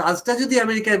 আমি কাজটা যদি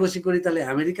আমেরিকায় বসে করি তাহলে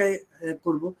আমেরিকায়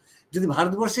করব, যদি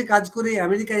ভারতবর্ষে কাজ করে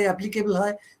আমেরিকায় অ্যাপ্লিকেবল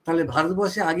হয় তাহলে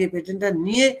ভারতবর্ষে আগে পেটেন্টটা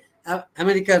নিয়ে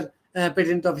আমেরিকার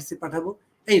পেটেন্ট অফিসে পাঠাবো।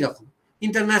 এইরকম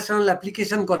ইন্টারন্যাশনাল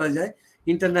অ্যাপ্লিকেশন করা যায়,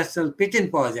 ইন্টারন্যাশনাল পেটেন্ট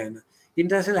পাওয়া যায় না।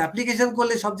 ইন্টারন্যাশনাল অ্যাপ্লিকেশন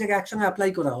করলে সব জায়গায় একসঙ্গে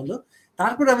অ্যাপ্লাই করা হলো,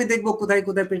 তারপর আমি দেখবো কোথায়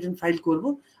কোথায় পেটেন্ট ফাইল করব,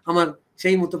 আমার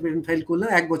সেই মতো পেটেন্ট ফাইল করলাম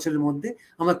 1 বছরের মধ্যে।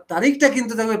 আমার তারিখটা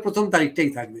কিন্তু থাকবে প্রথম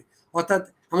তারিখটাই থাকবে, অর্থাৎ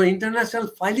আমার ইন্টারন্যাশনাল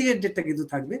ফাইলিং এর ডেটটা কিন্তু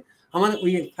থাকবে। আমার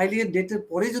ওই ফাইলিং এর ডেটের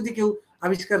পরে যদি কেউ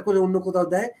আবিষ্কার করে অন্য কোথাও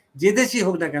দেয়, যে দেশই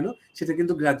হোক না কেন, সেটা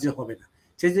কিন্তু গ্রাহ্য হবে না।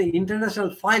 সেই যে ইন্টারন্যাশনাল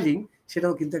ফাইলিং,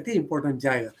 সেটাও কিন্তু একটা ইম্পর্টেন্ট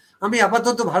জায়গা। আমি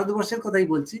আপাতত ভারতবর্ষের কথাই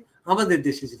বলছি, আমাদের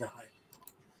দেশে যেটা হয়,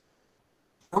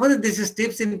 আমাদের দেশের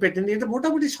স্টেপস ইন পেটেন্ট এটা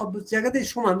মোটামুটি সব জায়গাতেই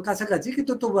সমান কাছাকাছি,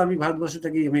 কিন্তু তবু আমি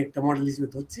ভারতবর্ষটাকে আমি একটা মডেল হিসেবে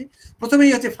ধরছি।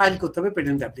 প্রথমেই হচ্ছে ফাইল করতে হবে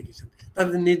পেটেন্ট অ্যাপ্লিকেশন,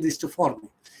 তাদের নির্দিষ্ট ফর্মে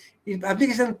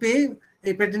অ্যাপ্লিকেশন পেয়ে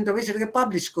এই পেটেন্ট হবে সেটাকে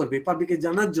পাবলিশ করবে পাবলিকের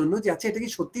জানার জন্য যে আচ্ছা এটা কি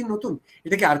সত্যি নতুন,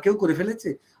 এটাকে আর কেউ করে ফেলেছে।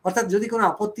 অর্থাৎ যদি কোনো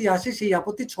আপত্তি আসে সেই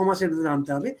আপত্তি 6 মাসের ভিতরে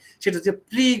আনতে হবে, সেটা হচ্ছে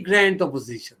প্রি গ্র্যান্ট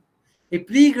অপোজিশন। এই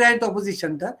প্রি গ্র্যান্ট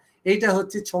অপোজিশনটা এইটা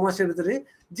হচ্ছে 6 মাসের ভিতরে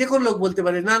যে কোনো লোক বলতে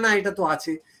পারে না না এটা তো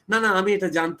আছে, না না আমি এটা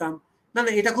জানতাম, না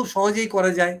না এটা খুব সহজেই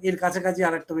করা যায়, এর কাছাকাছি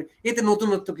আর একটা, এতে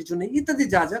নতুনত্ব কিছু নেই, ইত্যাদি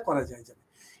যা করা যায় যাবে।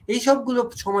 এই সবগুলো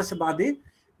 6 মাস বাদে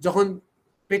যখন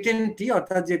পেটেন্টটি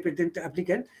অর্থাৎ যে পেটেন্ট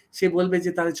অ্যাপ্লিক্যান্ট সে বলবে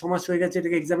যে তার 6 মাস হয়ে গেছে,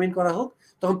 এটাকে এক্সামিন করা হোক,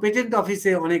 তখন পেটেন্ট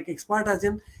অফিসে অনেক এক্সপার্ট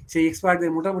আছেন, সেই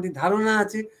এক্সপার্টদের মোটামুটি ধারণা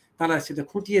আছে, তারা সেটা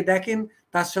খুঁটিয়ে দেখেন,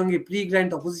 তার সঙ্গে প্রি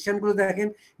গ্র্যান্ট অপোজিশনগুলো দেখেন,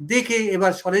 দেখে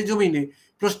এবার সরেজমিনে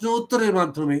প্রশ্ন উত্তরের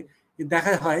মাধ্যমে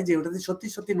দেখা হয় যে ওটাতে সত্যি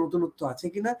সত্যি নতুনত্ব আছে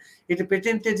কিনা, এটা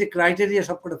পেটেন্টের যে ক্রাইটেরিয়া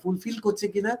সবকটা ফুলফিল করছে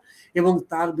কিনা, এবং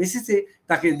তার বেসিসে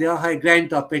তাকে দেওয়া হয় গ্র্যান্ট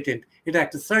অফ পেটেন্ট। এটা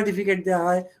একটা সার্টিফিকেট দেওয়া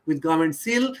হয় উইথ গভর্নমেন্ট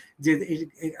সিল, যে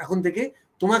এখন থেকে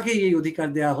তোমাকে এই অধিকার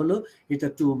দেওয়া হলো এটা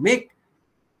to make,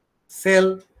 sell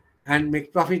and make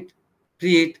profit,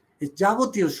 create,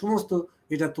 যাবতীয় সমস্ত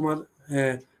এটা তোমার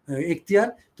এখতিয়ার,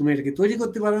 তুমি এটাকে তৈরি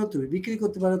করতে পারো, তুমি বিক্রি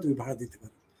করতে পারো, তুমি ভাড়া দিতে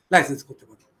পারো, লাইসেন্স করতে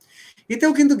পারো।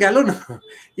 এতেও কিন্তু গেল না,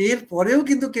 এর পরেও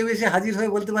কিন্তু কেউ এসে হাজির হয়ে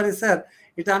বলতে পারে স্যার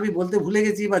এটা আমি বলতে ভুলে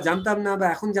গেছি বা জানতাম না বা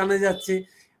এখন জানা যাচ্ছে,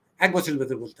 1 বছরের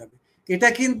ভেতরে বলতে হবে। এটা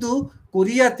কিন্তু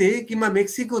কোরিয়াতে কিংবা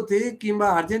মেক্সিকোতে কিংবা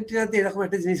আর্জেন্টিনাতে এরকম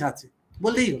একটা জিনিস আছে,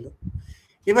 বললেই হলো।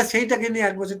 এবার সেইটাকে নিয়ে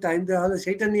 1 বছর টাইম দেওয়া হলো,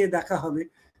 সেইটা নিয়ে দেখা হবে,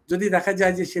 যদি দেখা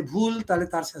যায় যে সে ভুল তাহলে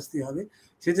তার শাস্তি হবে,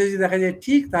 সেটা যদি দেখা যায়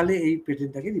ঠিক তাহলে এই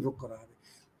পেটেন্টটাকে রিভোক করা হবে।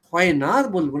 হয় না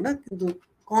বলবো না, কিন্তু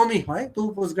কমই হয়, তবু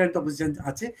পোস্ট গ্রান্ট অপোজিশন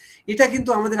আছে। এটা কিন্তু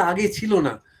আমাদের আগে ছিল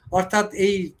না, অর্থাৎ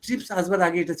এই ট্রিপস আসবার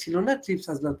আগে এটা ছিল না, ট্রিপস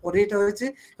আসবার পরে এটা হয়েছে।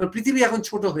 কারণ পৃথিবী এখন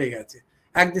ছোট হয়ে গেছে,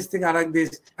 এক দেশ থেকে আরেক দেশ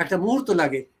একটা মুহূর্ত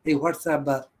লাগে এই হোয়াটসঅ্যাপ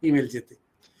বা ইমেল যেতে।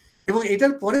 এবং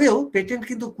এটার পরেও পেটেন্ট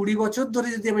কিন্তু 20 বছর ধরে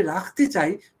যদি আমি রাখতে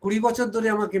চাই, 20 বছর ধরে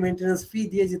আমাকে মেনটেন্যান্স ফি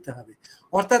দিয়ে যেতে হবে।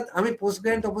 অর্থাৎ আমি পোস্ট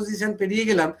গ্র্যান্ট অপোজিশন পেরিয়ে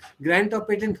গেলাম, গ্র্যান্ট অফ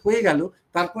পেটেন্ট হয়ে গেল,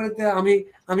 তারপরে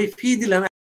আমি ফি দিলাম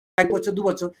 1 বছর 2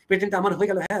 বছর, পেটেন্ট আমার হয়ে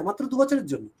গেল, হ্যাঁ মাত্র 2 বছরের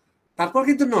জন্য। তারপর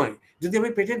কিন্তু নয়, যদি আমি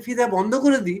পেটেন্ট ফি দেওয়া বন্ধ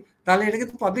করে দিই তাহলে এটা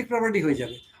কিন্তু পাবলিক প্রপার্টি হয়ে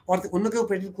যাবে, অর্থাৎ অন্য কেউ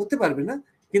পেটেন্ট করতে পারবে না,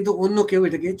 কিন্তু অন্য কেউ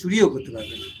এটাকে চুরিও করতে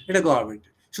পারবে না, এটা গভর্নমেন্ট।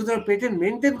 সুতরাং পেটেন্ট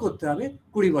মেনটেন করতে হবে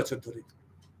 20 বছর ধরে,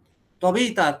 তবেই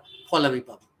তার ফল আমি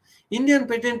পাবো। ইন্ডিয়ান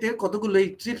পেটেন্টের কতগুলো এই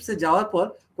ট্রিপসে যাওয়ার পর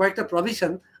কয়েকটা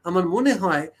প্রভিশন আমার মনে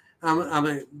হয়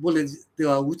আমি বলে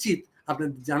দেওয়া উচিত,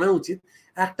 আপনাদের জানা উচিত।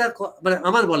 একটা মানে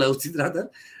আমার বলা উচিত রাদার,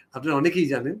 আপনারা অনেকেই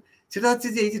জানেন, সেটা হচ্ছে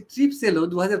যে এই যে ট্রিপস এলো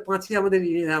 2005-এ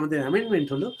আমাদের অ্যামেন্ডমেন্ট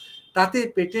হলো, তাতে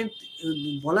পেটেন্ট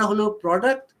বলা হলো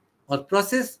product or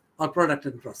process or product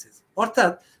and process.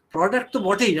 অর্থাৎ প্রোডাক্ট তো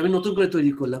বটেই, আমি নতুন করে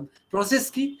তৈরি করলাম, প্রসেস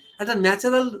কি, একটা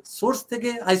ন্যাচারাল সোর্স থেকে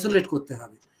আইসোলেট করতে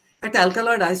হবে, একটা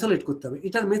অ্যালকালয়েড আইসোলেট করতে হবে।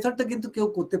 এটার মেথডটা কিন্তু কেউ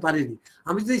করতে পারেনি।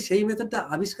 আমি যদি সেই মেথডটা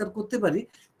আবিষ্কার করতে পারি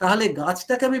তাহলে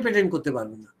গাছটাকে আমি পেটেন্ট করতে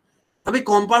পারবো না, আমি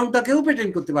কম্পাউন্ডটাকেও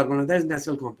পেটেন্ট করতে পারবো না, দ্যাট ইজ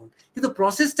ন্যাচারাল কম্পাউন্ড, কিন্তু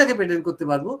প্রসেসটাকে পেটেন্ট করতে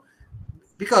পারবো,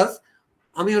 বিকজ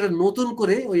আমি ওটা নতুন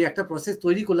করে ওই একটা প্রসেস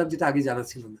তৈরি করলাম যেটা আগে জানা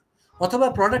ছিল না। অথবা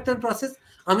প্রোডাক্ট অ্যান্ড প্রসেস,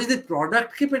 আমি যদি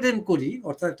প্রোডাক্টকে পেটেন্ট করি,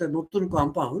 অর্থাৎ একটা নতুন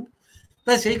কম্পাউন্ড,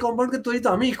 তাই সেই কম্পাউন্ডকে তৈরি তো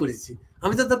আমিই করেছি,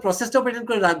 আমি তো তার প্রসেসটাও পেটেন্ট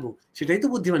করে রাখবো, সেটাই তো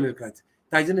বুদ্ধিমানের কাজ।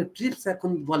 তাই জন্য ট্রিপস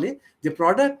এখন বলে যে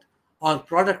product or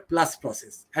product plus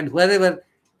process and wherever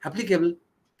applicable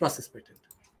process patent.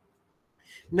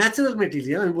 Natural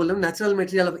material, আমি বললাম natural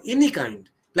material of any kind,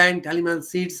 plant, animal,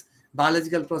 seeds,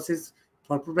 biological process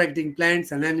for protecting plants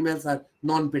and animals R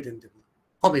non patentable,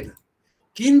 হবে না।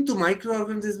 কিন্তু micro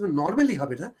organism normally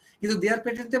হবে না, কিন্তু দে আর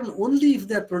patentable only if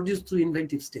they R produce through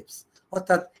inventive steps,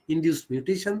 অর্থাৎ induced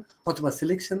mutation অথবা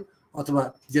selection অথবা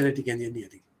genetic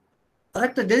engineering. আর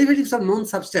একটা derivatives of known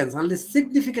substance unless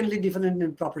significantly different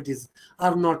in properties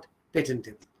are not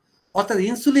patentable. অর্থাৎ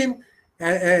ইনসুলিন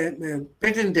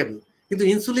পেটেন্টেবল, কিন্তু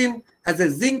insulin as a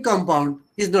zinc compound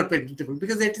is not patentable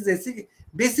because it is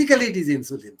basically it is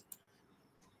insulin.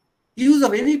 Use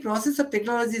of any process of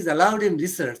technology is allowed in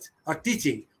research or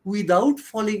teaching without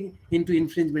falling into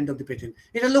infringement of the patent.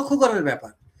 এটা লক্ষ্য করার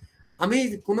ব্যাপার, আমি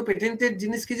কোনো patented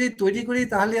জিনিসকে যদি তৈরি করি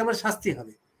তাহলে আমার শাস্তি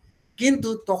হবে, কিন্তু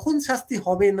তখন শাস্তি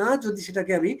হবে না যদি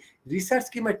সেটাকে আমি রিসার্চ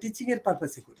কিংবা টিচিং এর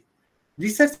পারপাসে করি।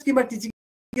 রিসার্চ কিংবা টিচিং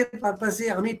এর পারপাসে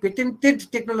আমি পেটেন্টেড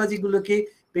টেকনোলজিগুলোকে,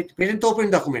 পেটেন্ট তো ওপেন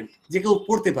ডকুমেন্ট, যে কেউ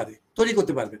পড়তে পারে, তৈরি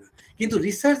করতে পারবে না, কিন্তু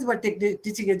রিসার্চ বা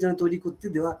টিচিং এর জন্য তৈরি করতে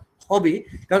দেওয়া হবে,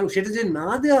 কারণ সেটা যদি না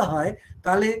দেওয়া হয়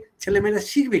তাহলে ছেলেমেয়েরা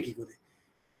শিখবে কি করে।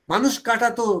 মানুষ কাটা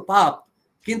তো পাপ,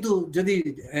 কিন্তু যদি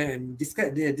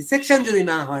ডিসেকশন যদি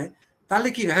না হয় তাহলে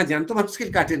কি, হ্যাঁ জ্যান্ত মানুষকে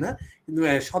কাটে না, কিন্তু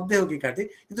শবদেহকে কাটে,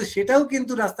 কিন্তু সেটাও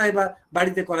কিন্তু রাস্তায় বা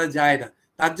বাড়িতে করা যায় না,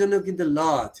 তার জন্য কিন্তু ল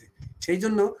আছে। সেই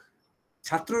জন্য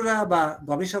ছাত্ররা বা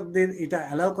গবেষকদের এটা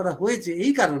অ্যালাউ করা হয়েছে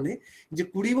এই কারণে যে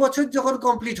 20 বছর যখন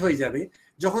কমপ্লিট হয়ে যাবে,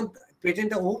 যখন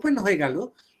পেটেন্টটা ওপেন হয়ে গেল,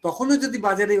 তখনও যদি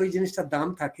বাজারে ওই জিনিসটার দাম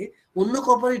থাকে, অন্য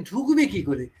কোম্পানি ঢুকবে কি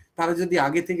করে তারা যদি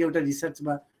আগে থেকে ওটা রিসার্চ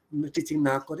বা টিচিং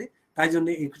না করে। তাই জন্য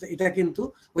এটা কিন্তু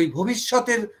ওই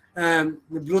ভবিষ্যতের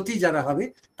ব্রতী যারা হবে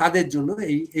তাদের জন্য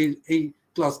এই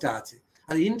ক্লজটা আছে।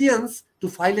 আর Indians two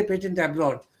file A patent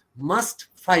abroad must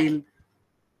file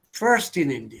first in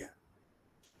India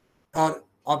or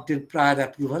obtain prior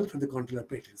approval for the control of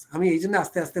patents. আমি এই জন্য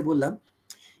আস্তে আস্তে বললাম,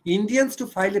 Indians two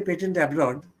file A patent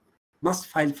abroad must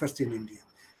file first in India.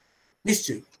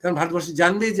 নিশ্চয়ই, কারণ ভারতবর্ষ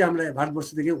জানবে যে আমরা ভারতবর্ষ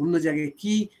থেকে অন্য জায়গায়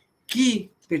কি কি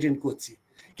পেটেন্ট করছি।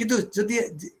 কিন্তু যদি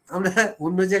আমরা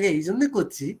অন্য জায়গায় এই জন্য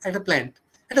করছি, একটা প্ল্যান্ট,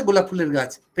 একটা গোলাপ ফুলের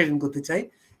গাছ পেটেন্ট করতে চাই,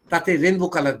 তাতে রেনবো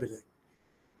কালার বেরোয়,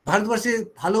 ভারতবর্ষে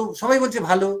ভালো, সবাই বলছে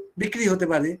ভালো বিক্রি হতে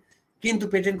পারে, কিন্তু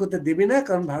পেটেন্ট করতে দেবে না,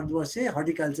 কারণ ভারতবর্ষে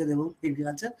হর্টিকালচার এবং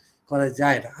এগ্রিকালচার করা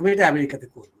যায় না। আমি এটা আমেরিকাতে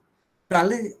করবো,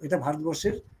 তাহলে এটা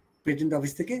ভারতবর্ষের পেটেন্ট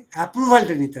অফিস থেকে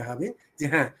অ্যাপ্রুভালটা নিতে হবে যে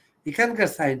হ্যাঁ এখানকার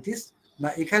সায়েন্টিস্ট বা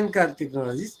এখানকার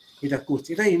টেকনোলজিস্ট এটা করছে,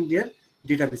 এটা ইন্ডিয়ার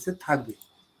ডেটাবেসে থাকবে।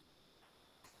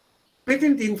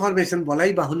 পেটেন্ট ইনফরমেশন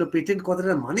বলাই বাহুল্য, পেটেন্ট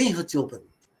কথাটা মানেই হচ্ছে open.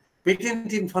 Patent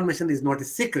information is not a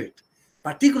secret.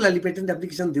 Particularly patent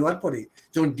application দেওয়ার পরে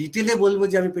যখন ডিটেলে বলবো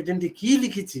যে আমি পেটেন্টে কি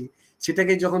লিখেছি,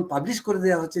 সেটাকে যখন পাবলিশ করে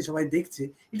দেওয়া হচ্ছে, সবাই দেখছে,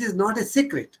 it is not a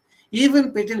secret. Even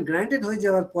patent granted হয়ে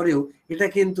যাওয়ার পরেও এটা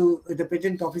কিন্তু এটা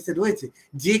পেটেন্ট অফিসে রয়েছে,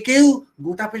 যে কেউ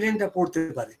গোটা পেটেন্টটা পড়তে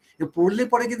পারে, পড়লে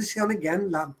পরে কিন্তু সে অনেক জ্ঞান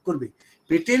লাভ করবে।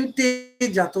 পেটেন্টে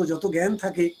যত জ্ঞান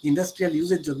থাকে ইন্ডাস্ট্রিয়াল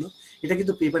ইউজের জন্য, এটা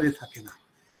কিন্তু পেপারে থাকে না।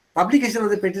 Publication of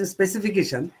the patent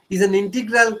specification is an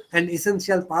integral and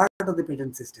essential part of the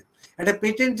patent system. একটা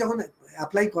পেটেন্ট যখন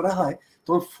অ্যাপ্লাই করা হয়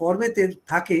তখন ফর্মেতে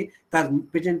থাকে তার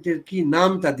পেটেন্টের কি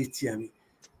নামটা দিচ্ছি আমি,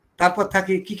 তারপর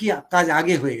থাকে কি কি কাজ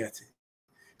আগে হয়ে গেছে,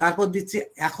 তারপর দিচ্ছে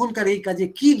এখনকার এই কাজে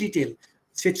কি ডিটেল,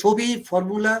 সে ছবি,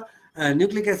 ফর্মুলা,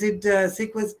 নিউক্লিক অ্যাসিড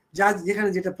সিকোয়েন্স, যা যেখানে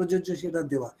যেটা প্রযোজ্য সেটা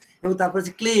দেওয়া, এবং তারপর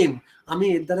হচ্ছে ক্লেম, আমি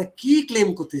এর দ্বারা কি ক্লেম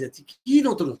করতে যাচ্ছি, কি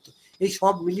নতুনত্ব, এই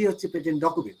সব মিলিয়ে হচ্ছে পেটেন্ট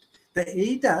ডকুমেন্ট। তা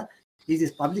এইটা এই যে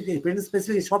পাবলিক পেটেন্ট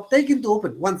স্পেসিফিক সবটাই কিন্তু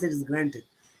open once it is granted.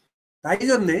 তাই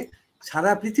জন্যে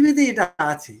সারা পৃথিবীতে এটা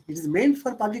আছে। It is meant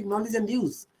for public knowledge and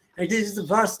use. It is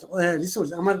vast resource.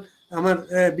 আমার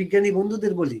বিজ্ঞানী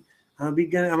বন্ধুদের বলি,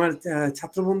 আমার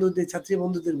ছাত্র বন্ধুদের, ছাত্রী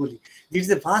বন্ধুদের বলি, it is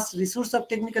a vast resource of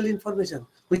technical information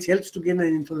which helps to gain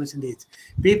an information age.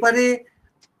 পেপারে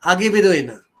আগে বেরোয়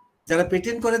না, যারা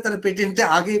পেটেন্ট করে তারা পেটেন্টে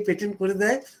আগে পেটেন্ট করে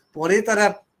দেয়, পরে তারা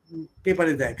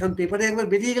পেপারে দেয়, কারণ পেপারে একবার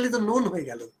বেরিয়ে গেলে তো নোন হয়ে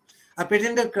গেল। আর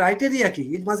পেটেন্টের ক্রাইটেরিয়া কি?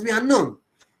 It must be unknown,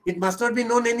 it must not be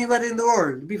known anywhere in the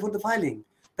world before the filing.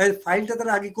 তাই ফাইলটা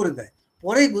তারা আগে করে দেয়,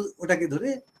 পরে ওটাকে ধরে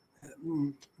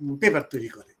পেপার তৈরি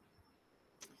করে।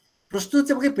 প্রশ্ন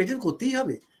হচ্ছে আমাকে পেটেন্ট করতেই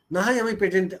হবে? না হয় আমি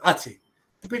পেটেন্ট আছে,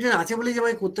 পেটেন্ট আছে বলেই যে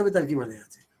আমাকে করতে হবে তার কি মানে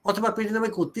আছে? অথবা পেটেন্ট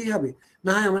আমাকে করতেই হবে,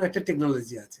 না হয় আমার একটা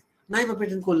টেকনোলজি আছে, নাই বা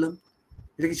পেটেন্ট করলাম,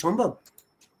 এটা কি সম্ভব?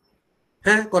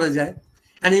 হ্যাঁ, করা যায়।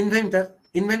 অ্যান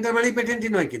ইনভেন্টর মানেই পেটেন্টই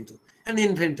নয়, কিন্তু an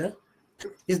inventor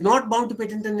is not bound to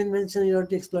patent an invention in order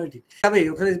to exploit it. তবে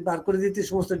ওখানে বার করে দিতে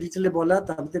সমস্ত ডিটেলে বলা,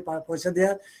 তারপরে পয়সা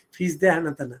দেয়া, ফিস দেয়া, হ্যাঁ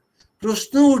না তা না।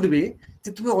 প্রশ্ন উঠবে যে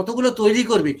তুমি অতগুলো তৈরি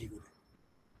করবে কি করে?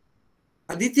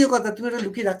 আর দ্বিতীয় কথা, তুমি এটা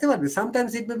লুকিয়ে রাখতে পারবে?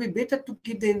 Sometimes it may be better to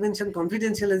keep the invention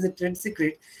confidential as a trade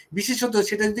secret, বিশেষত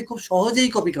সেটা যদি খুব সহজেই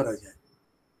কপি করা যায়।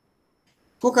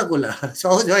 কোকা-কোলা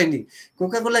সহজ হয়নি,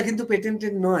 কোকা-কোলা কিন্তু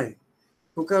পেটেন্টেড নয়,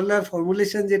 কোকা-কোলার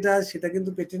ফর্মুলেশন যেটা সেটা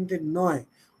কিন্তু পেটেন্টেড নয়।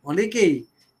 অনেকেই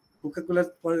কোকা-কোলার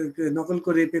নকল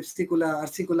করে পেপসি কোলা,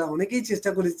 আরসি কোলা অনেকেই চেষ্টা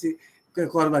করেছে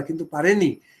করবার, কিন্তু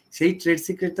পারেনি। সেই ট্রেড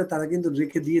সিক্রেটটা তারা কিন্তু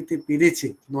রেখে দিতে পেরেছে,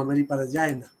 নর্মালি পারা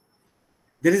যায় না।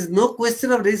 there is no question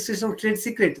of registration of trade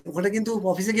secret। ওখানে কিন্তু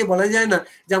অফিসে গিয়ে বলা যায় না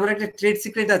যে আমার একটা ট্রেড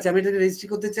সিক্রেট আছে, আমি এটাকে রেজিস্ট্রি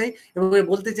করতে চাই এবং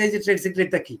বলতে চাই যে ট্রেড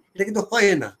সিক্রেটটা কি। এটা কিন্তু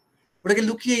হয় না, ওটাকে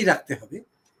লুকিয়েই রাখতে হবে।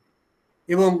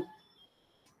 এবং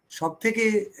সব থেকে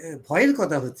ভয়ের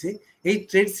কথা হচ্ছে এই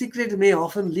ট্রেড সিক্রেট মে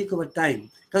অফেন লিক ওভার টাইম,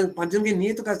 কারণ পাঁচজনকে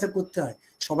নিয়ে তো কাজটা করতে হয়,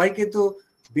 সবাইকে তো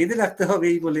বেঁধে রাখতে হবে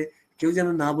এই বলে কেউ যেন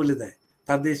না বলে দেয়,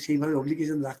 তাদের সেইভাবে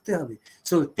অব্লিগেশন রাখতে হবে।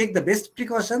 So take the best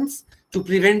precautions to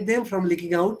prevent them from leaking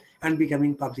out and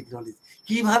becoming public knowledge.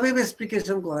 কিভাবে বেস্ট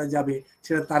প্রিকশন করা যাবে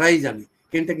সেটা তারাই জানে।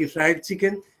 কেনটাকি ফ্রাইড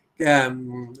চিকেন,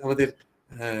 আমাদের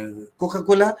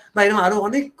কোকা-কোলা বা এরকম আরো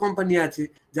অনেক কোম্পানি আছে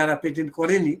যারা পেটেন্ট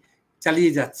করেনি,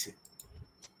 চালিয়ে যাচ্ছে।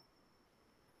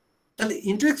 তাহলে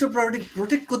ইন্টেলেকচুয়াল প্রপার্টি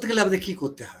প্রোটেক্ট করতে গেলে আমাদের কি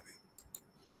করতে হবে?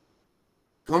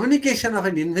 Communication of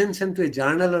an invention to a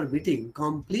journal or meeting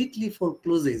completely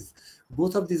forecloses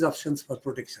both of these options for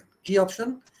protection. Key option?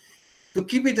 To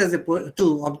keep it as to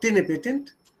obtain a patent,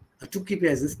 or to keep it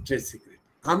as a trade secret.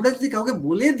 আমরা যদি কাউকে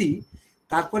বলে দিই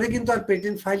তারপরে কিন্তু আর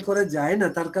patent file করা যায় না,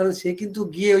 তার কারণ সে কিন্তু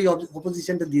গিয়ে ওই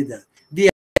অপোজিশনটা দিয়ে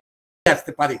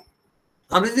আসতে পারে।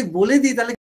 আমরা যদি বলে দিই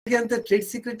তাহলে কিন্তু ট্রেড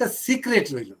সিক্রেটটা সিক্রেট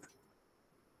রইল না,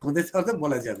 আমাদের সাথে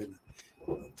বলা যাবে না,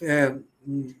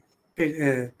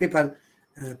 পেপার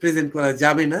প্রেজেন্ট করা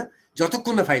যাবে না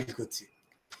যতক্ষণ না ফাইল করছি।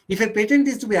 If a patent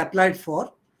is to be applied for,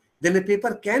 then a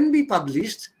paper can be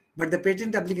published, but the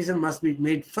patent application must be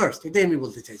made first. এটাই আমি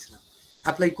বলতে চাইছিলাম,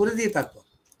 অ্যাপ্লাই করে দিয়ে তারপর।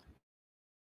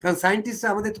 কারণ সায়েন্টিস্টরা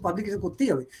আমাদের তো পাবলিকেশন করতেই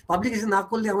হবে, পাবলিকেশন না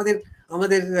করলে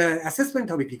আমাদের অ্যাসেসমেন্ট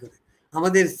হবে কি করে,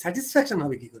 আমাদের স্যাটিসফ্যাকশন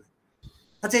হবে কি করে?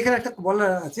 আচ্ছা, এখানে একটা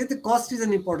বলার আছে যে cost is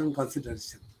an important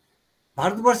consideration.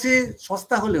 ভারতবর্ষে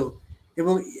সস্তা হলেও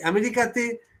এবং আমেরিকাতে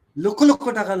লক্ষ লক্ষ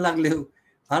টাকা লাগলেও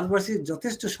ভারতবর্ষে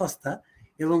যথেষ্ট সস্তা,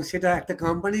 এবং সেটা একটা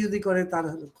কোম্পানি যদি করে তার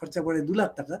খরচা পড়ে 2 লাখ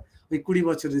টাকা ওই 20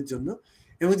 বছরের জন্য,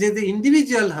 এবং যদি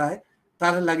ইন্ডিভিজুয়াল হয়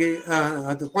তার লাগে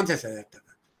হয়তো 50,000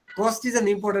 টাকা। Cost is an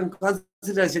important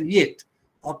consideration, yet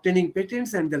obtaining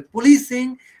patents and there policing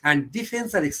and defence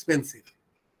R expensive.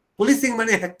 Policing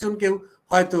মানে একজন কেউ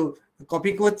হয়তো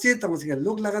কপি করছে, তখন সেখানে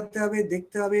লোক লাগাতে হবে,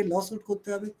 দেখতে হবে, লসুট করতে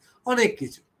হবে, অনেক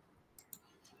কিছু।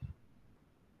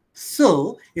 So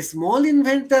a small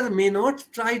inventor may not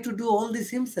try to do all this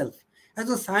himself.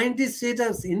 একজন সায়েন্টিস্ট সেটা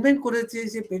ইনভেন্ট করেছে,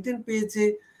 সে পেটেন্ট পেয়েছে,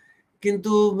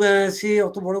 কিন্তু সে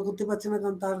অত বড় করতে পারছে না,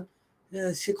 কারণ তার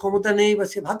সে ক্ষমতা নেই বা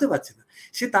সে ভাবতে পারছে না।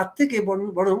 সে তার থেকে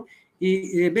বরং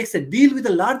makes A deal with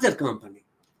a larger company.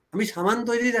 আমি সামান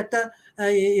তৈরির একটা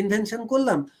ইনভেনশন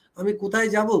করলাম, আমি কোথায়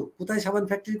যাব, কোথায় সাবান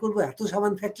ফ্যাক্টরি করব, এত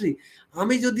সাবান ফ্যাক্টরি।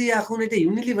 আমি যদি এখন এটা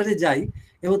ইউনিলিভারে যাই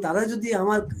এবং তারা যদি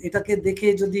আমার এটাকে দেখে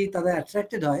যদি তারা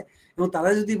অ্যাট্রাক্টেড হয় এবং তারা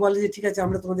যদি বলে যে ঠিক আছে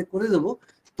আমরা তোমাদের করে দেবো,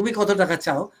 তুমি কত টাকা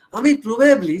চাও, আমি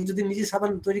প্রবাবলি যদি নিজে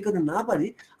সাবান তৈরি করতে না পারি,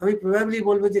 আমি প্রবাবলি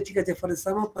বলবো যে ঠিক আছে ফর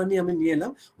সাম অফ মানি আমি নিয়ে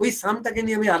এলাম, ওই সামটাকে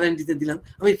নিয়ে আমি R&D-তে দিলাম,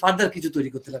 আমি ফার্দার কিছু তৈরি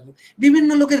করতে লাগলাম। বিভিন্ন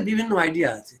লোকের বিভিন্ন আইডিয়া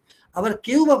আছে। আবার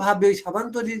কেউ বা ভাববে ওই সাবান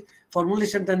তৈরির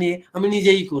ফর্মুলেশনটা নিয়ে আমি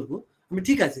নিজেই করব, আমি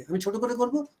ঠিক আছে আমি ছোট করে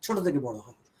করব, ছোট থেকে বড়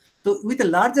হব। তো with a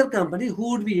larger company who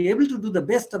would be able to do the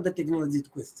best of the technology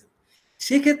question,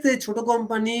 সেক্ষেত্রে ছোট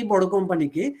কোম্পানি বড়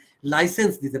কোম্পানিকে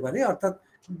লাইসেন্স দিতে পারে, অর্থাৎ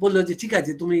বললো যে ঠিক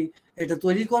আছে তুমি এটা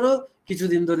তৈরি করো,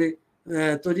 কিছুদিন ধরে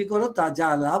তৈরি করো, তা যা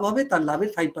লাভ হবে তার লাভের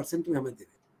 5% তুমি আমায়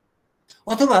দেবে।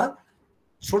 অথবা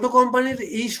ছোট কোম্পানির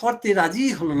এই শর্তে রাজি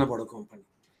হলো না বড় কোম্পানি,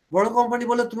 বড় কোম্পানি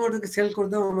বলে তুমি ওটাকে সেল করে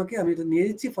দাও আমাকে, আমি এটা নিয়ে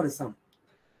দিচ্ছি ফর সাম।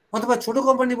 অথবা ছোট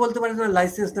কোম্পানি বলতে পারে না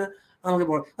লাইসেন্স না আমাকে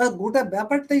বড়, গোটা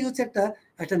ব্যাপারটাই হচ্ছে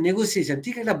একটা নেগোসিয়েশন।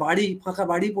 ঠিক একটা বাড়ি, ফাঁকা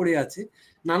বাড়ি পড়ে আছে,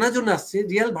 নানাজন আসছে,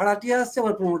 রিয়াল ভাড়াটিয়া আসছে,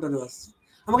 আবার প্রমোটারও আসছে,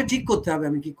 আমাকে ঠিক করতে হবে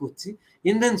আমি কি করছি।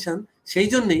 ইনভেনশন সেই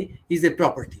জন্যই is a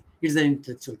property, it's a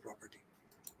intellectual property.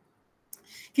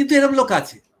 কিন্তু এরকম লোক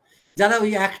আছে যারা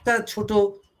ওই একটা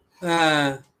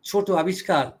ছোট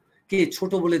আবিষ্কারকে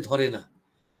ছোট বলে ধরে না,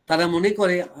 তারা মনে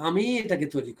করে আমি এটাকে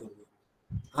তৈরি করব,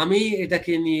 আমি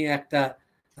এটাকে নিয়ে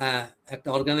একটা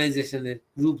অর্গানাইজেশনের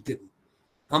রূপ দেব,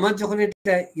 আমার যখন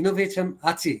এটা ইনোভেশন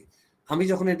আছে, আমি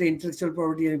যখন এটা ইন্টেলেকচুয়াল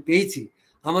প্রপার্টি আমি পেয়েছি,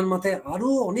 আমার মাথায় আরো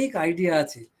অনেক আইডিয়া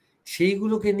আছে,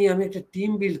 সেইগুলোকে নিয়ে আমি একটা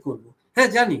টিম বিল্ড করব। হ্যাঁ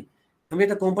জানি আমি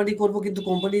একটা কোম্পানি করব, কিন্তু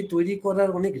কোম্পানি তৈরি করার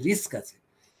অনেক রিস্ক আছে,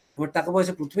 আমার টাকা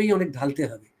পয়সা প্রথমেই অনেক ঢালতে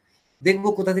হবে, দেখবো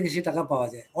কোথা থেকে সে টাকা পাওয়া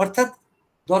যায়। অর্থাৎ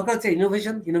দরকার হচ্ছে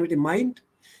ইনোভেশন, ইনোভেটিভ মাইন্ড,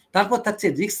 তারপর থাকছে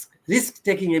রিস্ক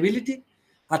টেকিং এবিলিটি,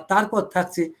 আর তারপর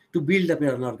থাকছে to build up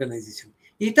an organisation.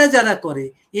 এটা যারা করে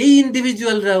এই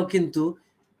ইন্ডিভিজুয়ালরাও কিন্তু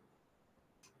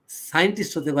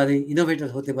সায়েন্টিস্ট হতে পারে, ইনোভেটর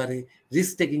হতে পারে,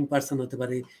 রিস্ক টেকিং পার্সন হতে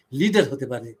পারে, লিডার হতে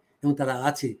পারে, এবং তারা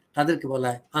আছে, তাদেরকে বলা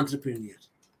হয় entrepreneur.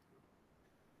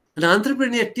 An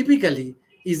entrepreneur typically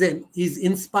is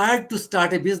inspired to start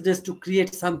a business to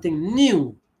create something new,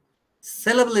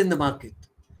 sellable in the market,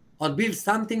 or build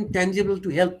something tangible to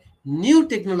help new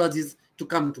technologies to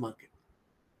come to market.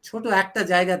 ছোট একটা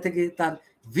জায়গা থেকে তার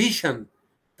ভিশন,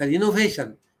 তার innovation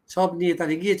সব নিয়ে তার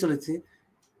এগিয়ে চলেছে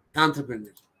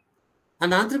entrepreneur.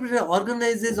 An entrepreneur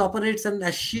organizes, operates and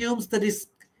assumes the risk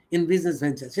in business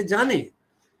venture. সে জানে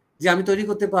যে আমি তৈরি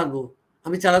করতে পারবো,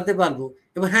 আমি চালাতে পারবো,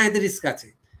 এবং হ্যাঁ এদের রিস্ক আছে।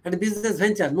 একটা বিজনেস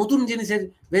ভেঞ্চার, নতুন জিনিসের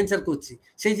ভেঞ্চার করছি,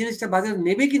 সেই জিনিসটা বাজার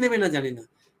নেবে কি নেবে না জানি না,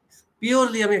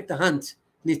 পিওরলি আমি একটা হাঞ্চ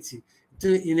নিচ্ছি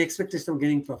in expectation of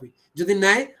gaining profit, যদি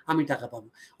নেয় আমি টাকা পাবো।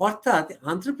 অর্থাৎ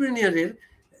এন্টারপ্রেনিউরের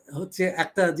হচ্ছে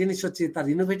একটা জিনিস হচ্ছে তার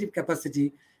ইনোভেটিভ ক্যাপাসিটি,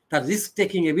 তার রিস্ক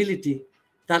টেকিং এবিলিটি,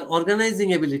 তার অর্গানাইজিং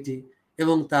এবিলিটি,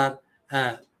 এবং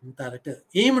তার একটা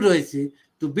এইম রয়েছে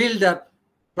to build up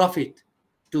profit,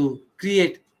 to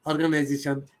create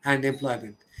organization and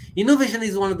employment. Innovation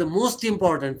is one of the most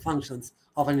important functions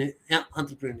of an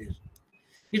entrepreneur.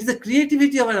 It is the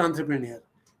creativity of an entrepreneur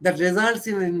that results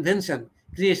in an invention,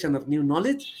 creation of new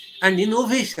knowledge, and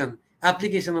innovation,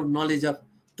 application of knowledge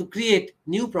to create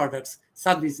new products,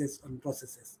 services and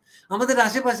processes. আমাদের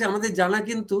আশেপাশে আমাদের জানা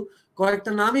কিন্তু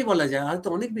কয়েকটা নামই বলা যায়, হয়তো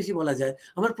অনেক বেশি বলা যায়।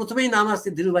 আমার প্রথমেই নাম আসছে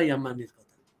ধীরুভাই আম্বানির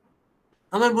কথা,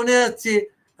 আমার মনে হচ্ছে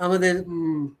আমাদের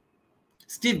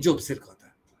স্টিভ জবসের কথা।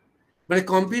 মানে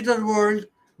কম্পিউটার ওয়ার্ল্ড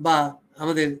বা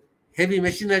আমাদের হেভি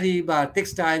মেশিনারি বা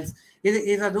টেক্সটাইলস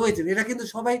এরা রয়েছেন, এরা কিন্তু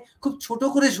সবাই খুব ছোট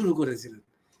করে শুরু করেছিলেন,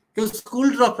 কেউ স্কুল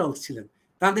ড্রপ আউট ছিলেন,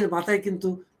 তাদের মাথায় কিন্তু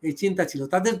এই চিন্তা ছিল,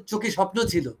 তাদের চোখে স্বপ্ন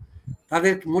ছিল,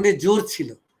 তাদের মনে জোর ছিল,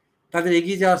 তাদের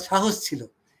এগিয়ে যাওয়ার সাহস ছিল,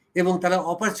 এবং তারা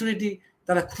অপরচুনিটি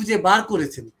তারা খুঁজে বার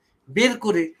করেছেন, বের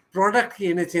করে প্রোডাক্টকে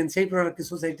এনেছেন, সেই প্রোডাক্টকে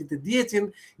সোসাইটিতে দিয়েছেন,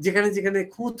 যেখানে যেখানে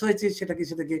খুঁত হয়েছে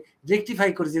সেটাকে রেকটিফাই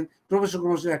করেছেন,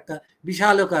 ক্রমশ একটা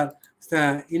বিশালকার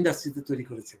ইন্ডাস্ট্রিতে তৈরি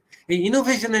করেছেন। এই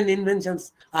innovation and inventions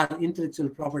R intellectual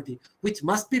property which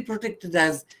must be protected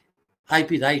as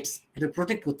IP rights, এটা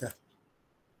প্রোটেক্ট করতে হবে।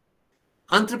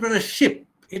 এন্টারপ্রেনারশিপ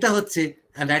এটা হচ্ছে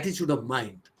অ্যান অ্যাটিটিউড অফ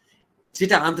মাইন্ড,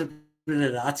 যেটা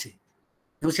এন্টারপ্রেনার আছে,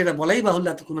 এবং সেটা বলাই বাহুল্য,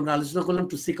 এতক্ষণ আমরা আলোচনা করলাম,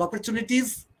 to seek opportunities,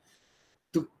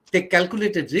 to take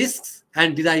calculated risks and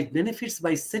derive benefits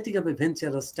by setting up a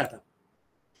venture or startup.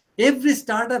 Every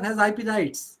startup has IP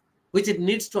rights, which it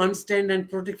needs to understand and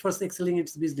protect for excelling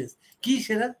its business. Ki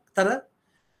shera tara?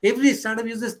 Every startup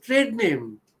uses trade name.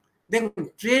 দেখুন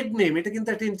trade name এটা কিন্তু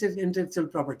একটা intellectual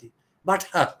property, but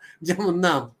যেমন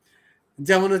নাম,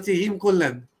 যেমন হচ্ছে হিম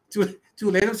কল্যাণ,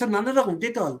 চুল, এরকম সব নানা রকম,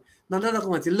 ডেটল, নানা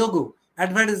রকম আছে, লোগো,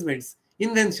 অ্যাডভার্টাইজমেন্টস,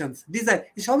 ইনভেনশনস, ডিজাইন,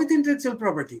 সবই তো ইন্টেলেকচুয়াল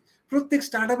প্রপার্টি। প্রত্যেক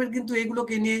স্টার্টআপের কিন্তু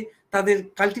এগুলোকে নিয়ে তাদের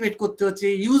কাল্টিভেট করতে হচ্ছে,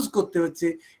 ইউজ করতে হচ্ছে,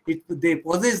 দে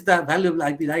pauses the valuable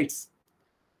IP rights.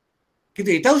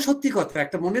 কিন্তু এটাও সত্যি কথা,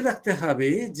 একটা মনে রাখতে হবে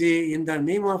যে in the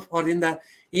name of or in the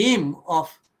M of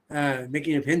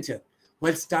making A venture,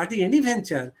 while starting any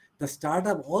venture, the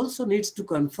startup also needs to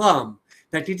confirm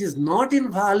that it is not in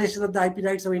violation of the IP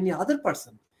rights of any other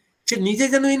person. সে নিজে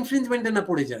যেন ইনফ্রিঞ্জমেন্টে না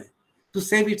পড়ে যায়, to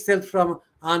save itself from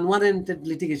unwarranted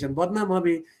litigation, বদনাম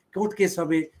হবে, court case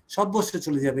হবে, সব বছর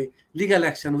চলে যাবে, legal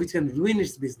action which can ruin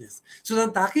its business. সুতরাং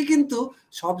তাকে কিন্তু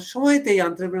সবসময়তেই,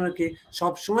 এন্টারপ্রেনারকে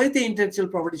সবসময়তেই ইন্টেলেকচুয়াল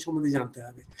প্রপার্টি সম্বন্ধে জানতে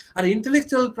হবে। আর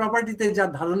ইন্টেলেকচুয়াল প্রপার্টিতে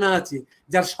যার ধারণা আছে,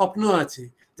 যার স্বপ্ন আছে,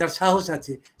 যার সাহস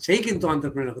আছে, সেই কিন্তু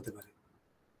এন্টারপ্রেনার হতে পারে।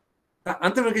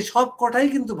 এন্টারপ্রেনারকে সব কটাই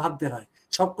কিন্তু ভাবতে হয়,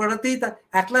 সব কটাতেই তা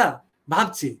একলা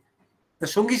ভাবছে,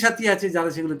 তার সঙ্গী সাথী আছে যারা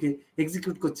সেগুলোকে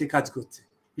এক্সিকিউট করছে, কাজ করছে।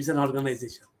 It's an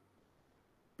organisation.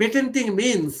 Patenting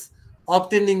means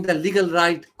obtaining the legal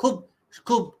right, খুব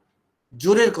খুব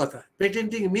জোরের কথা,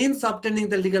 patenting means obtaining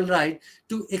the legal right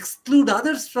two exclude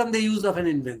others from the use of an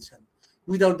invention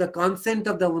without the consent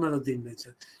of the owner of the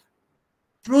invention.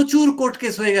 প্রচুর court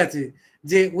case হয়ে গেছে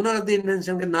যে ওনার of the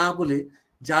ইনভেনশনকে না বলে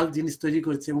জাল জিনিস তৈরি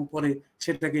করেছে এবং পরে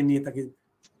সেটাকে নিয়ে তাকে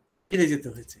ফিরে যেতে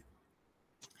হয়েছে।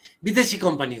 বিদেশি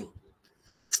কোম্পানিও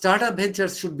startup venture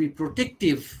should be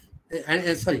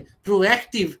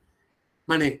proactive,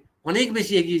 মানে অনেক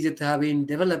বেশি এগিয়ে যেতে হবে in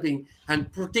developing and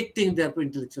protecting there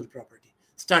intellectual property.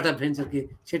 Startup ভেঞ্চারকে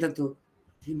সেটা তো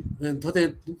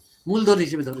মূলধন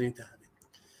হিসেবে ধরে নিতে হবে।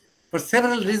 For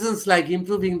several reasons like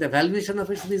improving the valuation of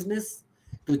its business,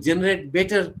 to generate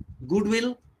better goodwill,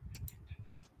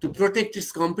 to protect its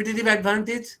competitive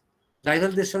advantage,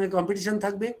 রাইভালদের সঙ্গে কম্পিটিশন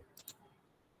থাকবে,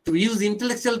 to use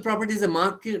intellectual property as a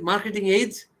marketing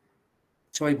aid,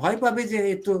 সবাই ভয় পাবে যে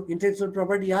একটু ইন্টেলেকচুয়াল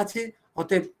প্রপার্টি আছে,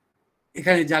 অতএব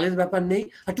এখানে জালের ব্যাপার নেই।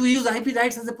 আর to use IP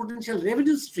rights as a potential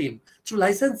revenue stream through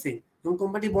licensing, যখন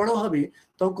কোম্পানি বড় হবে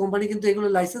তখন কোম্পানি কিন্তু এগুলো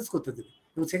লাইসেন্স করতে দেবে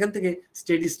এবং সেখান থেকে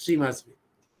স্টেডি স্ট্রিম আসবে।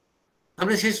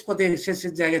 আমরা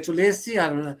শেষের জায়গায় চলে এসেছি,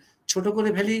 আর ছোট করে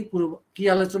ফেলি পুরো কি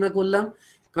আলোচনা করলাম।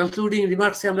 কনক্লুডিং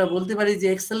রিমার্কসে আমরা বলতে পারি যে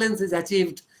excellence is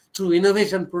achieved through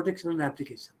innovation, protection and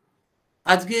application.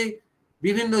 আজকে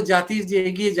বিভিন্ন জাতির যে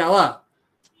এগিয়ে যাওয়া,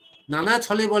 নানা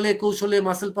ছলে বলে কৌশলে,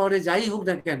 মাসেল পাওয়ারে যাই হোক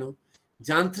না কেন,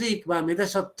 যান্ত্রিক বা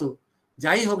মেধাসত্ত্ব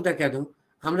যাই হোক না কেন,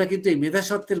 আমরা কিন্তু এই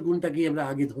মেধাসত্ত্বের গুণটাকে আমরা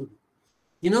আগে ধরব।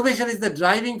 Innovation is the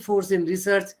driving force in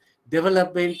research,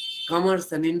 development, commerce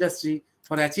and industry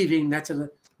for achieving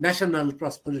national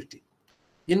prosperity.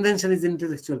 Invention is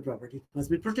intellectual property, it must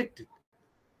be protected.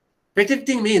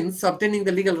 Patenting means obtaining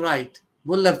the legal right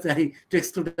to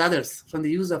exclude others from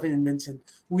the use of an invention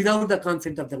without the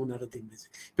consent of the owner of the invention.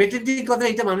 Patenting কথা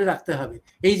এটা মনে রাখতে হবে,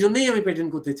 এই জন্যই আমি patent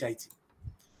করতে চাইছি।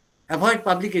 Avoid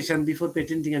publication before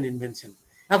patenting an invention.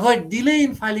 Avoid delay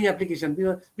in filing application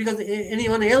because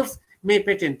anyone else may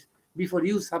patent before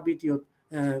you submit your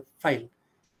file.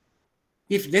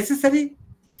 If necessary,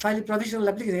 file provisional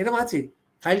application এরকম আছে,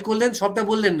 ফাইল করলেন, সবটা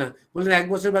বললেন না, বললেন 1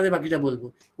 বছর বাদে বাকিটা বলবো,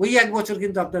 ওই 1 বছর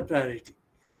কিন্তু আপনার priority.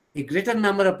 A greater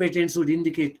number of patents would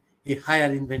indicate a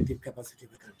higher inventive capacity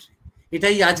of the country.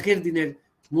 এটাই আজকের দিনের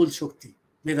মূল শক্তি,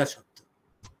 মেধাসত্ত্ব।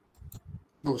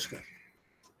 নমস্কার।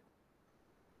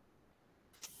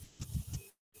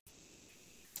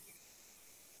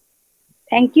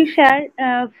 Thank you, sir,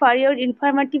 for your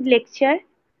informative lecture.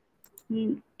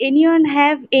 Anyone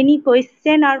have any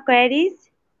question or queries?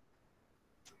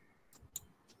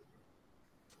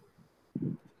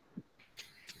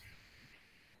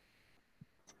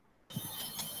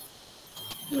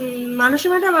 Manasi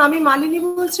madam, আমি মালিনী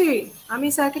বলছি, আমি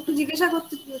স্যারকে একটু জিজ্ঞাসা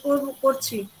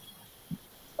করছি।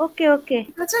 ওকে ওকে,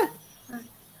 ঠিক আছে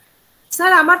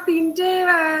স্যার, আমার 3টে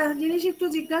জিনিস একটু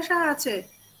জিজ্ঞাসা আছে,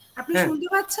 আপনি শুনতে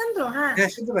পাচ্ছেন তো? হ্যাঁ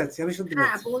শুনতে পাচ্ছি, আমি শুনতে পাচ্ছি।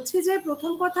 হ্যাঁ, বলছি যে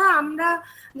প্রথম কথা, আমরা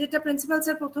যেটা প্রিন্সিপাল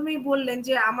স্যার প্রথমেই বললেন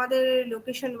যে আমাদের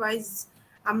লোকেশন ওয়াইজ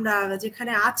আমরা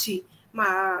যেখানে আছি,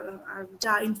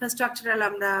 যা ইনফ্রাস্ট্রাকচারাল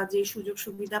আমরা যে সুযোগ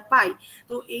সুবিধা পাই,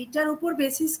 তো এইটার উপর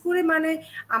বেসিস করে মানে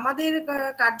আমাদের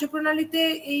কার্যপ্রণালীতে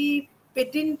এই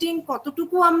পেটেন্টিং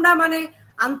কতটুকু আমরা মানে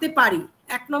আনতে পারি,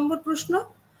 1 নম্বর প্রশ্ন।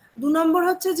 2 নম্বর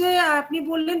হচ্ছে যে আপনি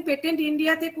বললেন পেটেন্ট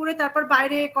ইন্ডিয়াতে করে তারপর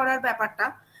বাইরে করার ব্যাপারটা,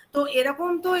 তো এরকম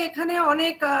তো এখানে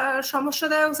অনেক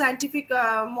সমস্যাদায়ক সায়েন্টিফিক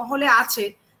মহলে আছে,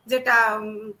 যেটা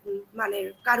মানে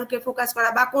কারুকে ফোকাস করা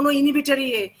বা কোনো ইনহিবিটরি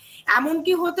এমন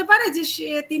কি হতে পারে যে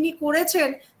তিনি করেছেন,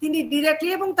 তিনি ডিরেক্টলি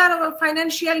এবং তার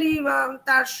ফাইন্যান্সিয়ালি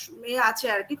তার আছে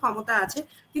আর কি, ক্ষমতা আছে,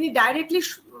 তিনি ডাইরেক্টলি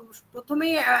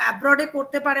প্রথমেই অ্যাব্রডে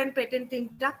করতে পারেন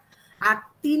পেটেন্টিংটা। আর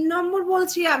 3 নম্বর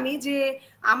বলছি আমি যে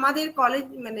আমাদের কলেজ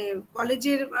মানে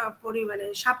কলেজের মানে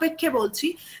সাপেক্ষে বলছি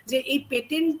যে এই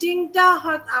পেটেন্টিংটা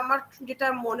আমার যেটা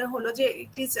মনে হলো যে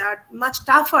it is much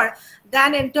টাফার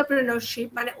than entrepreneurship.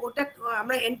 মানে ওটা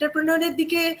আমরা এন্টারপ্রেনারের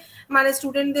দিকে মানে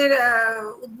স্টুডেন্টদের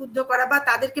উদ্বুদ্ধ করা বা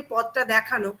তাদেরকে পথটা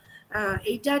দেখানো,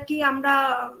 এইটা কি আমরা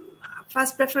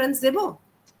ফার্স্ট প্রেফারেন্স দেব?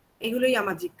 এগুলোই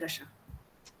আমার জিজ্ঞাসা।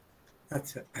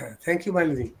 আচ্ছা, থ্যাংক ইউ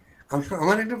মাইনুদি।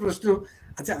 আমার একটা প্রশ্ন,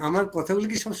 আচ্ছা আমার কথাগুলো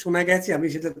কি সব শোনা গেছে? আমি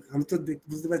তো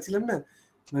বুঝতে পারছিলাম না,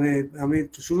 মানে আমি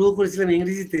শুরুও করেছিলাম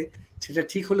ইংরেজিতে, সেটা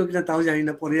ঠিক হলো কিনা তাও জানি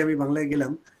না, পরে আমি বাংলায়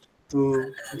গেলাম। তো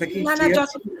এটা কি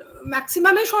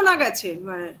ম্যাক্সিমামে শোনা গেছে,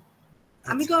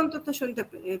 আমি তো অন্তত শুনতে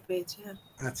পেয়েছি।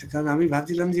 আচ্ছা, কারণ আমি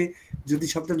ভাবছিলাম যে যদি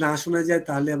সবটা না শোনা যায়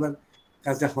তাহলে আবার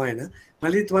কাজটা হয় না।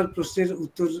 মানে তোমার প্রশ্নের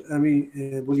উত্তর আমি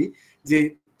বলি যে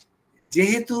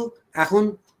যেহেতু এখন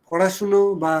পড়াশুনো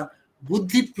বা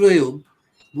বুদ্ধি প্রয়োগ,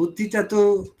 বুদ্ধিটা তো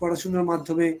পড়াশোনার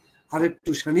মাধ্যমে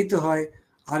আরেকটু শানিত হয়,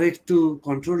 আরেকটু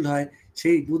কন্ট্রোল হয়,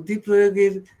 সেই বুদ্ধি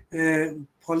প্রয়োগের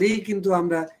ফলেই কিন্তু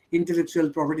আমরা ইন্টেলেকচুয়াল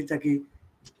প্রপার্টিটাকে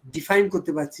ডিফাইন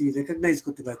করতে পারছি, রেকগনাইজ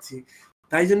করতে পারছি।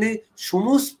 তাই জন্যে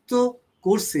সমস্ত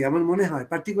কোর্সে আমার মনে হয়,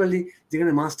 পার্টিকুলারলি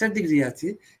যেখানে মাস্টার ডিগ্রি আছে,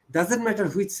 ডাজন্ট ম্যাটার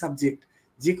হুইচ সাবজেক্ট,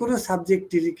 যে কোনো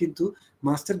সাবজেক্টেরই কিন্তু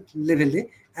মাস্টার লেভেলে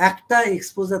একটা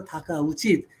এক্সপোজার থাকা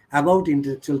উচিত অ্যাবাউট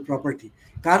ইন্টেলেকচুয়াল প্রপার্টি।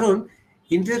 কারণ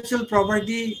ইন্টেলেকচুয়াল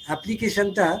প্রপার্টি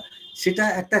অ্যাপ্লিকেশনটা সেটা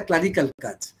একটা ক্লারিক্যাল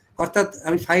কাজ, অর্থাৎ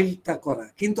আমি ফাইলটা করা,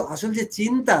 কিন্তু আসল যে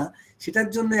চিন্তা সেটার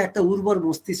জন্য একটা উর্বর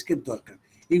মস্তিষ্কের দরকার।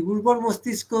 এই উর্বর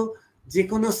মস্তিষ্ক যে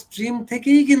কোনো স্ট্রিম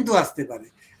থেকেই কিন্তু আসতে পারে,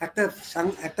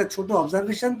 একটা ছোট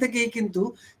অবজারভেশন থেকেই কিন্তু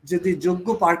যদি যোগ্য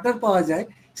পার্টনার পাওয়া যায়,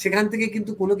 সেখান থেকে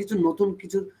কিন্তু কোনো কিছু নতুন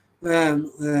কিছু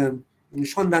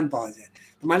সন্ধান পাওয়া যায়।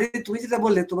 মানে তুমি যেটা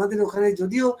বললে তোমাদের ওখানে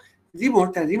যদিও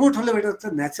রিমোট হলেও এটা একটা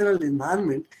ন্যাচারাল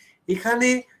এনভায়রনমেন্ট, এখানে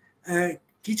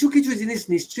কিছু কিছু জিনিস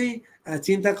নিশ্চয়ই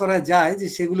চিন্তা করা যায় যে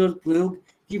সেগুলোর প্রয়োগ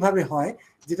কিভাবে হয়,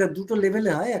 যেটা দুটো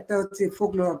লেভেলে হয়। একটা হচ্ছে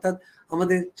ফোকলোর, অর্থাৎ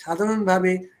আমাদের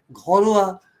সাধারণভাবে ঘরোয়া,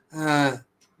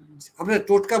 আমরা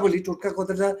টোটকা বলি, টোটকা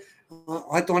কথাটা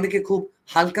হয়তো অনেকে খুব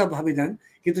হালকা ভাবে নেন,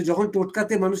 কিন্তু যখন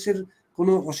টোটকাতে মানুষের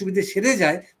কোনো অসুবিধে সেরে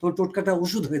যায় তখন টোটকাটা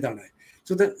ওষুধ হয়ে দাঁড়ায়।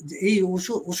 সুতরাং এই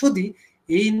ওষুধই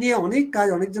এই নিয়ে অনেক কাজ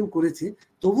অনেকজন করেছে।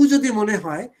 তবু যদি মনে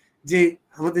হয় যে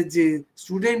আমাদের যে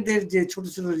স্টুডেন্টদের যে ছোট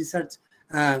ছোট রিসার্চ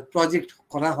প্রজেক্ট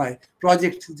করা হয়,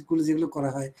 প্রজেক্টগুলো যেগুলো করা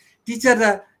হয়,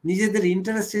 টিচাররা নিজেদের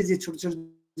ইন্টারেস্টে যে ছোট ছোট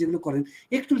যেগুলো করেন,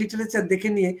 একটু লিটারেচার দেখে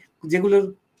নিয়ে যেগুলোর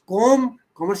কম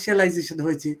কমার্শিয়ালাইজেশন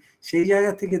হয়েছে সেই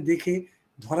জায়গা থেকে দেখে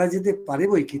ধরা যেতে পারে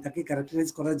বই কি, তাকে ক্যারেক্টারাইজ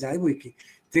করা যায় বই কি,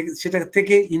 সেটা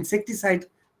থেকে ইনসেকটিসাইড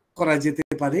করা যেতে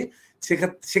পারে,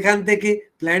 সেখান থেকে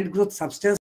প্ল্যান্ট গ্রোথ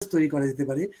সাবস্টেন্স তৈরি করা যেতে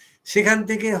পারে, সেখান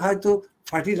থেকে হয়তো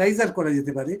ফার্টিলাইজার করা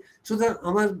যেতে পারে। সুতরাং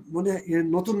আমার মনে হয়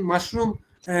নতুন মাশরুম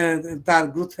তার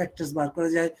গ্রোথ ফ্যাক্টরস বার করা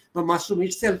যায়, বা মাশরুম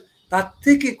ইটসেলফ তার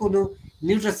থেকে কোনো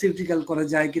নিউট্রাসিউটিক্যাল করা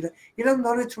যায় কিনা, এরকম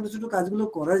ধরনের ছোট ছোট কাজগুলো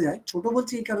করা যায়। ছোট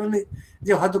বলছি এই কারণে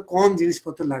যে হয়তো কম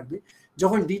জিনিসপত্র লাগবে,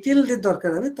 যখন ডিটেলদের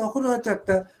দরকার হবে তখন হয়তো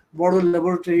একটা বড়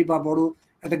ল্যাবরেটরি বা বড়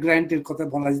একটা গ্র্যান্টের কথা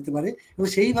বলা যেতে পারে, এবং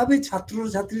সেইভাবে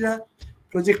ছাত্রছাত্রীরা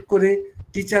প্রজেক্ট করে,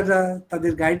 টিচাররা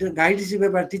তাদের গাইড হিসেবে,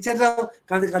 বা টিচাররাও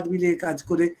কাঁধে কাঁধ মিলিয়ে কাজ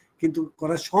করে কিন্তু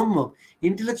করা সম্ভব।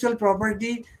 ইন্টেলেকচুয়াল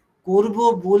প্রপার্টি করব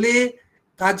বলে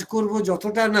কাজ করব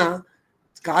যতটা না,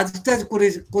 কাজটা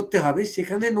করতে হবে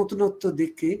সেখানে নতুনত্ব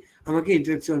দেখে আমাকে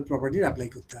ইন্টেলেকচুয়াল প্রপার্টির অ্যাপ্লাই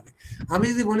করতে হবে। আমি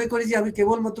যদি মনে করি যে আমি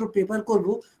কেবলমাত্র পেপার করব,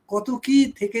 কত কি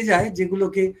থেকে যায়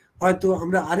যেগুলোকে হয়তো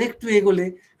আমরা আরেকটু এগোলে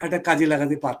একটা কাজে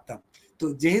লাগাতে পারতাম। তো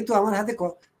যেহেতু আমার হাতে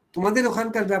তোমাদের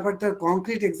ওখানকার ব্যাপারটার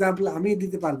কংক্রিট এক্সাম্পল আমি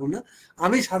দিতে পারবো না,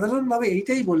 আমি সাধারণভাবে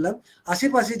এইটাই বললাম,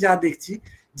 আশেপাশে যা দেখছি,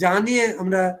 যা নিয়ে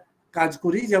আমরা কাজ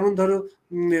করি, যেমন ধরো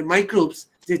মাইক্রোবস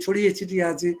যে ছড়িয়ে ছিটিয়ে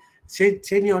আছে,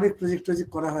 সেই নিয়ে অনেক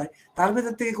প্রজেক্ট করা হয়। তার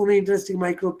ভেতর থেকে কোনো ইন্টারেস্টিং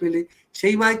মাইক্রোব পেলে,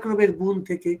 সেই মাইক্রোবের গুণ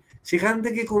থেকে, সেখান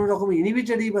থেকে কোনো রকম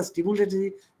ইনহিবিটরি বা স্টিমুলেটরি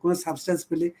কোনো সাবস্টেন্স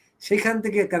পেলে, সেখান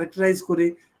থেকে ক্যারেক্টারাইজ করে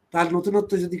তার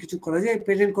নতুনত্ব যদি কিছু করা যায়,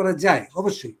 পেটেন্ট করা যায়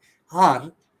অবশ্যই। আর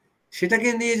সেটাকে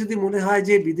নিয়ে যদি মনে হয়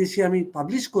যে বিদেশে আমি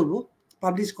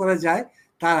পাবলিশ করা যায়,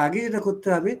 তার আগে এটা করতে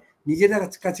হবে নিজেদের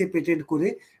কাছে পেটেন্ট করে,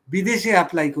 বিদেশে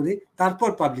অ্যাপ্লাই করে তারপর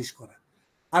পাবলিশ করা।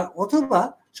 আর অথবা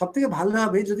সব থেকে ভালো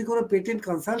হবে যদি কোনো পেটেন্ট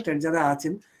কনসালটেন্ট যারা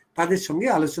আছেন তাদের সঙ্গে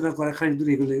আলোচনা করা, খানিক দূর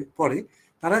এগুলো পরে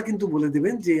তারা কিন্তু বলে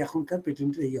দেবেন যে এখনকার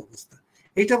পেটেন্টের এই অবস্থা।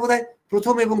 এইটা বোধহয়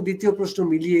প্রথম এবং দ্বিতীয় প্রশ্ন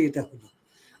মিলিয়ে এটা হলো।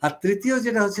 আর তৃতীয়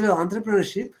যেটা হচ্ছিল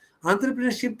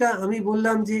আন্ত্রপ্রেনারশিপটা আমি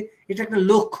বললাম যে এটা একটা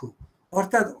লক্ষ্য,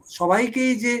 অর্থাৎ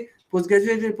সবাইকেই যে পোস্ট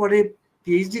গ্রাজুয়েটের পরে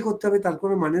পিএইচডি করতে হবে তার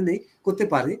কোনো মানে নেই, করতে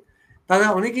পারে। তারা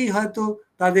অনেকেই হয়তো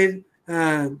তাদের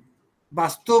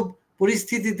বাস্তব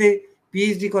পরিস্থিতিতে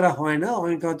পিএইচডি করা হয় না,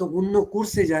 অনেকে হয়তো অন্য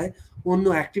কোর্সে যায়, অন্য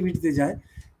অ্যাক্টিভিটিতে যায়।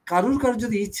 কারুর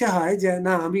যদি ইচ্ছা হয় যে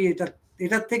না আমি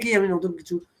এটার থেকেই আমি নতুন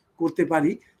কিছু করতে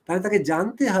পারি, তাহলে তাকে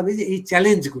জানতে হবে যে এই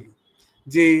চ্যালেঞ্জগুলো,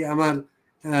 যে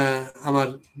আমার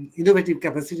ইনোভেটিভ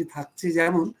ক্যাপাসিটি থাকছে,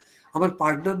 যেমন আমার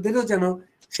পার্টনারদেরও যেন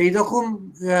সেই রকম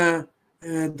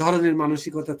ধরনের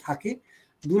মানসিকতা থাকে।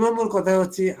 2 নম্বর কথা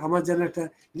হচ্ছে আমার যেন একটা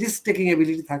রিস্ক টেকিং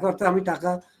এবিলিটি থাকে, অর্থাৎ আমি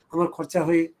টাকা আমার খরচা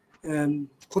হয়ে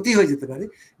ক্ষতি হয়ে যেতে পারে।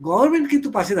 গভর্নমেন্ট কিন্তু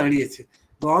পাশে দাঁড়িয়েছে।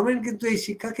 গভর্নমেন্ট কিন্তু এই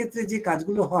শিক্ষাক্ষেত্রে যে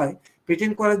কাজগুলো হয়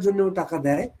পেটেন্ট করার জন্য টাকা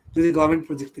দেয়, যদি গভর্নমেন্ট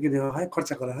প্রজেক্ট থেকে দেওয়া হয়,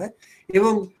 খরচা করা হয়।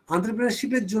 এবং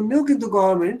এন্টারপ্রেনারশিপের জন্যও কিন্তু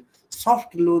গভর্নমেন্ট সফট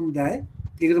লোন দেয়,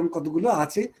 এরকম কতগুলো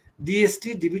আছে, ডিএসটি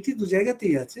ডিবিটি 2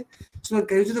 জায়গাতেই আছে।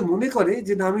 কেউ যদি মনে করে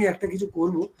যে না আমি একটা কিছু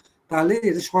করব, তাহলে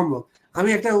এটা সম্ভব। আমি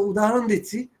একটা উদাহরণ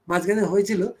দিচ্ছি, মাঝখানে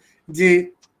হয়েছিল যে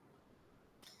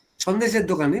সন্দেশের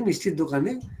দোকানে, মিষ্টির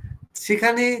দোকানে,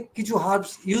 সেখানে কিছু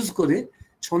হার্বস ইউজ করে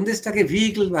সন্দেশটাকে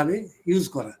ভেহিকল ভাবে ইউজ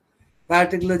করা।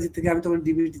 বায়োটেকনোলজি থেকে, আমি তখন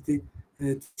ডিবিটিতে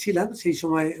ছিলাম সেই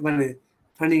সময়, মানে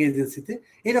ফান্ডিং এজেন্সিতে,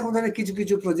 এরকম ধরনের কিছু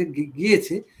কিছু প্রজেক্ট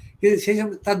গিয়েছে। সেই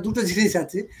সময় তার 2টো জিনিস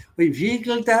আছে, ওই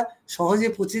ভেহিকলটা সহজে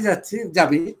পচে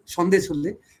যাবে সন্দেশ হলে,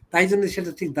 তাই জন্য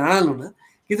সেটা ঠিক দাঁড়ালো না।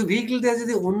 কিন্তু ভেহিকলটা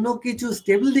যদি অন্য কিছু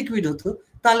স্টেবল লিকুইড হতো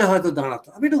তাহলে হয়তো দাঁড়াতো।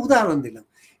 আমি একটা উদাহরণ দিলাম।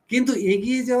 কিন্তু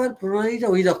এগিয়ে যাওয়ার প্রণালীটা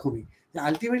ওই রকমই, যে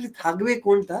আলটিমেটলি থাকবে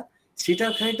কোনটা,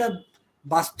 সেটার খানিকটা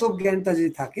বাস্তব জ্ঞানটা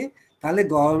যদি থাকে, তাহলে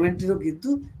গভর্নমেন্টেরও কিন্তু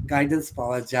গাইডেন্স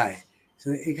পাওয়া যায়। তো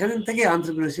এখান থেকে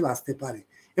এন্টারপ্রেনারশিপ আসতে পারে।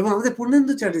 এবং আমাদের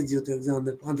পূর্ণেন্দু চ্যাটার্জি হতো একজন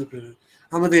এন্টারপ্রেনার,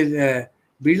 আমাদের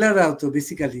বিড়লারাও তো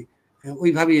বেসিক্যালি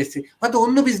ওইভাবেই এসছে, হয়তো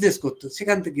অন্য বিজনেস করতো,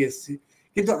 সেখান থেকে এসছে।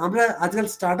 কিন্তু আমরা আজকাল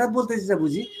স্টার্ট আপ বলতে যেটা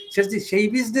বুঝি, সেটা হচ্ছে সেই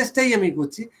বিজনেসটাই আমি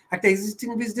করছি, একটা এক্সিস্টিং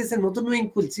বিজনেসের নতুন উইং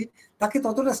খুলছি, তাকে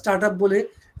ততটা স্টার্ট আপ বলে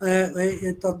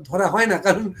ধরা হয় না,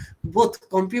 কারণ বোথ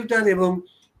কম্পিউটার এবং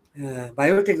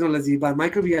বায়োটেকনোলজি বা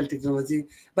মাইক্রোবিয়াল টেকনোলজি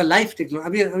বা লাইফ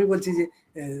টেকনোলজি, আমি বলছি যে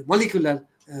মলিকুলার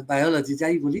বায়োলজি,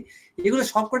 যাই বলি, এগুলো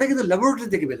সবকটা কিন্তু ল্যাবরেটরি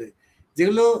থেকে বেরোয়,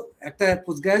 যেগুলো একটা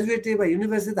পোস্ট গ্রাজুয়েটে বা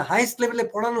ইউনিভার্সিটিতে হাইস্ট লেভেলে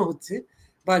পড়ানো হচ্ছে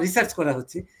বা রিসার্চ করা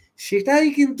হচ্ছে, সেটাই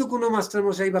কিন্তু কোনো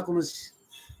মাস্টারমশাই বা কোনো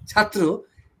ছাত্র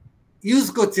ইউজ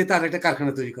করছে তার একটা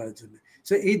কারখানা তৈরি করার জন্য।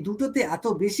 সো এই দুটোতে এত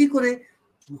বেশি করে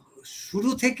শুরু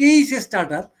থেকেই সে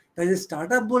স্টার্ট আপ, তাই যে স্টার্ট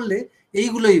আপ বললে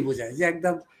এইগুলোই বোঝায়, যে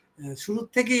একদম শুরু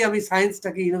থেকেই আমি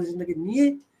সায়েন্সটাকে, ইনোভেশনটাকে নিয়ে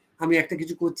আমি একটা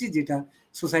কিছু করছি যেটা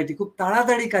সোসাইটি খুব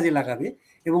তাড়াতাড়ি কাজে লাগাবে,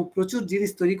 এবং প্রচুর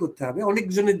জিনিস তৈরি করতে হবে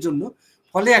অনেকজনের জন্য,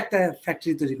 ফলে একটা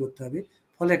ফ্যাক্টরি তৈরি করতে হবে,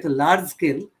 ফলে একটা লার্জ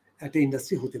স্কেল একটা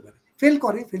ইন্ডাস্ট্রি হতে পারে। ফেল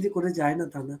করে যায় না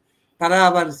তা না, তারা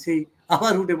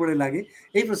আবার উঠে পড়ে লাগে।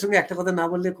 এই প্রসঙ্গে একটা কথা না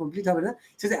বললে কমপ্লিট হবে না,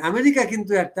 সেটা আমেরিকা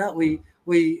কিন্তু একটা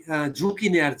ওই ঝুঁকি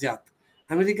নেয়ার জাত।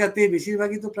 আমেরিকাতে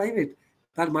বেশিরভাগই তো প্রাইভেট,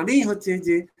 তার মানেই হচ্ছে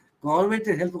যে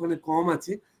গভর্নমেন্টের হেল্প ওখানে কম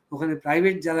আছে। ওখানে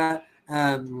প্রাইভেট যারা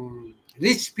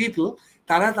রিচ পিপল,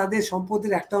 তারা তাদের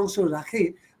সম্পদের একটা অংশ রাখে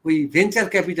ওই ভেঞ্চার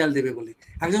ক্যাপিটাল দেবে বলে।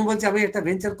 একজন বলছে আমি একটা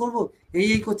ভেঞ্চার করব,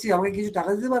 এই করছি, আমাকে কিছু টাকা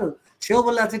দিতে পারো? সেও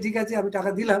বলে আচ্ছা ঠিক আছে, আমি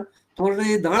টাকা দিলাম, তোমার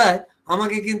যদি দাঁড়ায়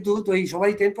আমাকে কিন্তু, তো এই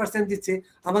সবাই 10% দিচ্ছে,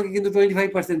 আমাকে কিন্তু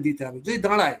 25% দিতে হবে যদি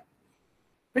দাঁড়ায়।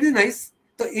 Very nice.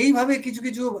 তো এইভাবে কিছু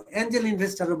কিছু অ্যাঞ্জেল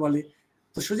ইনভেস্টারও বলে।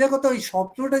 তো সোজা কথা, ওই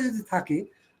স্বপ্নটা যদি থাকে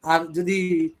আর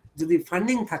যদি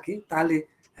ফান্ডিং থাকে, তাহলে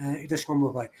এটা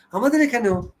সম্ভব হয়। আমাদের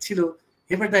এখানেও ছিল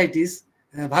হেপাটাইটিস,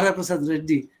 ভারাপ্রসাদ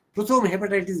রেড্ডি প্রথম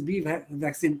হেপাটাইটিস বি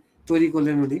ভ্যাকসিন তৈরি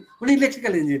করলেন। উনি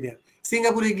ইলেকট্রিক্যাল ইঞ্জিনিয়ার,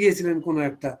 সিঙ্গাপুরে গিয়েছিলেন কোনো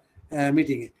একটা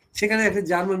মিটিংয়ে, সেখানে একটা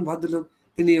জার্মান ভদ্রলোক,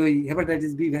 তিনি ওই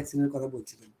হেপাটাইটিস বি ভ্যাকসিনের কথা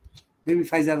বলছিলেন, মেবি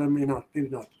ফাইজার মেবি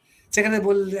নট। সেখানে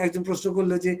একজন প্রশ্ন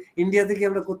করলো যে ইন্ডিয়াতে কি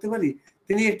আমরা করতে পারি?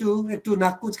 তিনি একটু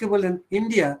নাক কুচকে বললেন,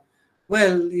 India,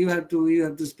 well you have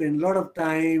to spend lot of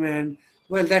time and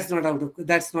well that's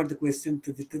not the question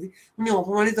ইত্যাদি। উনি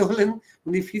অপমানিত হলেন,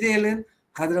 উনি ফিরে এলেন,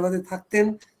 হায়দ্রাবাদে থাকতেন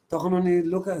তখন, উনি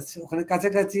ওখানে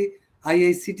কাছাকাছি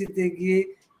IICT-তে গিয়ে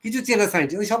কিছু চেনা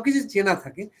সায়েন্টিস্ট, ওই সব কিছু চেনা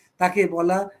থাকে, তাকে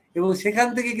বলা, এবং সেখান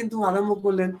থেকে কিন্তু আরম্ভ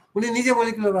করলেন। উনি নিজে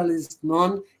মলিকুলার বায়োলজিস্ট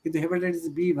নন, কিন্তু হেপাটাইটিস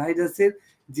বি ভাইরাসের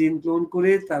জিন ক্লোন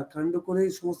করে, তার কাণ্ড করে,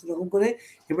 সমস্ত রকম করে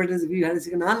হেপাটাইটিস বি ভাইরাস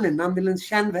এখানে আনলেন, নাম দিলেন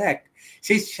শ্যানভ্যাক।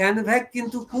 সেই শ্যানভ্যাক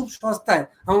কিন্তু খুব সস্তায়,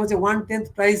 আমার হচ্ছে 1/10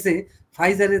 প্রাইসে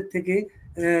ফাইজারের থেকে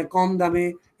কম দামে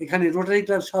এখানে রোটারি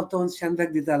ক্লাব সব তখন শ্যানভ্যাক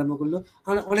দিতে আরম্ভ করলো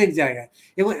অনেক জায়গায়।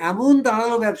 এবং এমন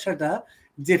দাঁড়ালো ব্যবসাটা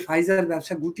যে ফাইজার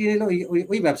ব্যবসা গুটিয়ে নিল,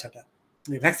 ওই ব্যবসাটা,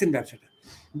 ভ্যাকসিন ব্যবসাটা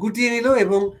গুটিয়ে নিল।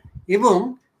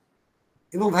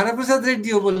 এবং ভারাপ্রসাদ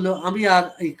রেড্ডিও বললো আমি আর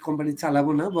এই কোম্পানি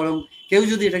চালাবো না, বরং কেউ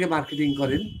যদি এটাকে মার্কেটিং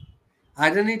করেন।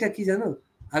 আইডানিটা কি জানো?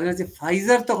 আর হচ্ছে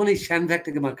ফাইজার তখন এই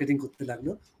শ্যানভ্যাকটাকে মার্কেটিং করতে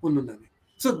লাগলো অন্য নামে।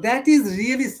 So that is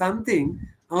really something.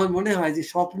 আমার মনে হয় যে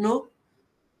স্বপ্ন,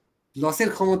 লসের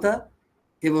ক্ষমতা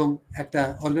এবং একটা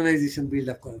অর্গানাইজেশন বিল্ড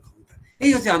আপ করার ক্ষমতা,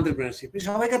 এই হচ্ছে এন্টারপ্রেনারশিপ।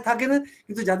 সবাইকে থাকে না,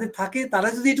 কিন্তু যাদের থাকে তারা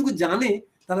যদি এটুকু জানে,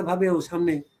 তারা ভাবে ও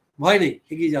সামনে ভয় নেই,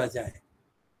 এগিয়ে যাওয়া যায়।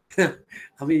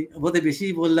 আমি বোধহয় বেশি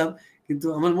বললাম, কিন্তু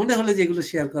আমার মনে হলো যে এগুলো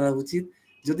শেয়ার করা উচিত।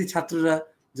 যদি ছাত্ররা,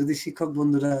 যদি শিক্ষক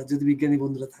বন্ধুরা, যদি বিজ্ঞানী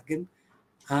বন্ধুরা থাকেন,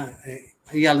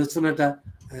 এই আলোচনাটা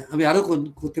আমি আরো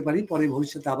করতে পারি, পরে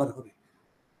ভবিষ্যতে আবার হবে।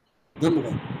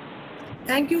 ধন্যবাদ।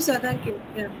 Thank you sir, thank you.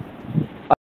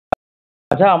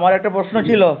 আচ্ছা, আমার একটা প্রশ্ন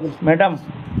ছিল ম্যাডাম।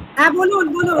 হ্যাঁ বলুন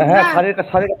বলুন। হ্যাঁ,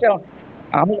 স্যারের কাছে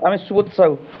আমি সুবোধ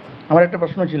সাউ, আমার একটা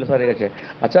প্রশ্ন ছিল স্যারের কাছে।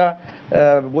 আচ্ছা,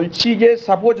 বলছি যে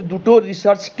সাপোজ দুটো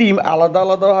রিসার্চ টিম আলাদা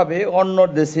আলাদাভাবে অন্য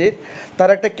দেশের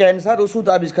তার একটা ক্যান্সার ওষুধ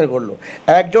আবিষ্কার করলো,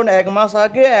 একজন 1 মাস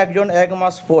আগে, একজন 1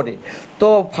 মাস পরে। তো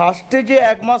ফার্স্টে যে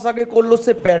 1 মাস আগে করলো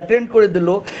সে প্যাটেন্ট করে দিল,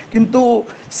 কিন্তু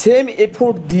সেম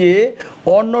এফোর্ট দিয়ে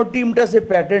অন্য টিমটা সে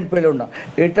প্যাটেন্ট পেল না।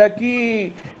 এটা কি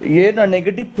না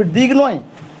নেগেটিভ দিক নয়?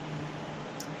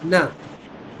 না,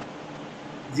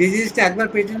 যে জিনিসটা একবার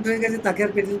পেটেন্ট হয়ে গেছে তাকে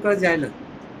আর পেটেন্ট করা যায় না।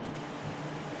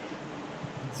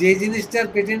 যে জিনিসটার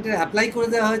পেটেন্টের অ্যাপ্লাই করে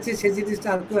দেওয়া হয়েছে সেই জিনিসটা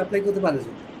আর কেউ অ্যাপ্লাই করতে পারে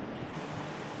না।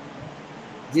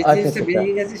 যে জিনিসটা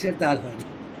বেরিয়ে গেছে সেটা আর হয় না।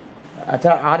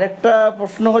 আচ্ছা, আরেকটা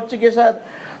প্রশ্ন হচ্ছে কি স্যার,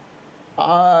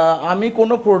 আমি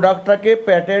কোনো প্রোডাক্টটাকে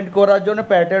প্যাটেন্ট করার জন্য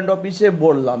প্যাটেন্ট অফিসে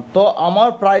বললাম, তো আমার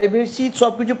প্রাইভেসি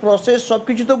সবকিছু প্রসেস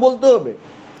সবকিছু তো বলতে হবে?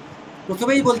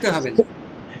 প্রথমেই বলতে হবে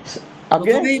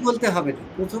না,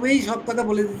 প্রথমেই সব কথা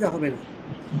বলে দিতে হবে না।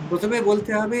 প্রথমে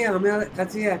বলতে হবে আমার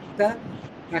কাছে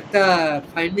একটা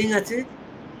ফাইন্ডিং আছে,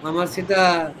 আমার সেটা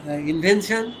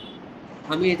ইনভেনশন,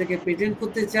 আমি এটাকে পেটেন্ট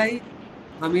করতে চাই,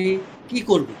 আমি কি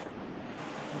করব।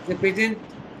 পেটেন্ট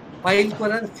ফাইল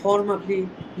করার ফর্ম আপনি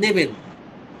নেবেন,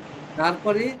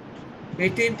 তারপরে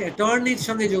পেটেন্ট অ্যাটর্নির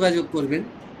সঙ্গে যোগাযোগ করবেন।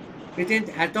 পেটেন্ট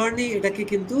অ্যাটর্নি এটাকে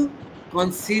কিন্তু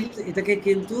এটাকে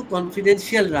কিন্তু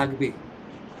কনফিডেন্সিয়াল রাখবে।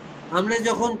 আমরা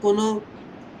যখন কোনো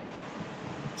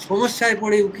সমস্যায়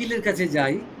পড়ে উকিলের কাছে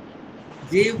যাই,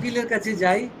 যে উকিলের কাছে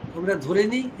যাই আমরা ধরে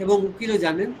নিই, এবং উকিলও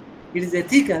জানেন ইট ইজ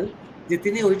এথিক্যাল যে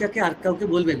তিনি ওইটাকে আর কাউকে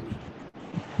বলবেন না।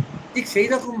 ঠিক সেই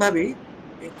রকমভাবেই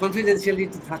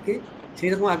কনফিডেন্সিয়ালিটি থাকে। সেই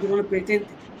রকম আপনি কোনো পেটেন্ট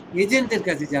এজেন্টের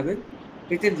কাছে যাবেন,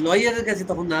 পেটেন্ট লয়ারের কাছে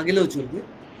তখন না গেলেও চলবে,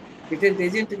 পেটেন্ট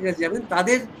এজেন্টের কাছে যাবেন,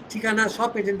 তাদের ঠিকানা সব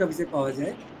পেটেন্ট অফিসে পাওয়া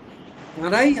যায়।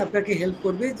 তারাই আপনাকে হেল্প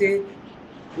করবে যে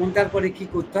কোনটার পরে কি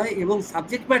করতে হয়, এবং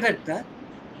সাবজেক্ট ম্যাটারটা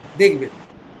দেখবেন।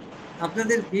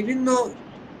 আপনাদের বিভিন্ন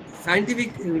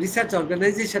সায়েন্টিফিক রিসার্চ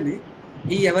অর্গানাইজেশনে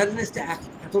এই অ্যাওয়ারনেসটা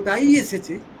এতটাই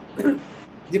এসেছে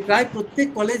যে প্রায় প্রত্যেক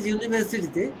কলেজ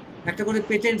ইউনিভার্সিটিতে একটা করে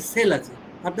পেটেন্ট সেল আছে,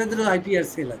 আপনাদেরও আইপিআর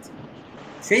সেল আছে।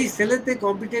 সেই সেলেতে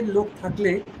কম্পিটেন্ট লোক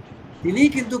থাকলে তিনিই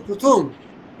কিন্তু প্রথম,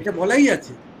 এটা বলাই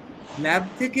আছে, ল্যাব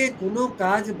থেকে কোনো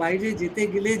কাজ বাইরে যেতে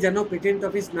গেলে যেন পেটেন্ট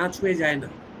অফিস না ছুঁয়ে যায় না।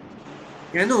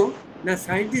 কেন না,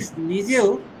 সায়েন্টিস্ট নিজেও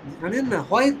জানেন না,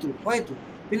 হয়তো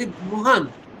তিনি মহান,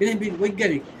 তিনি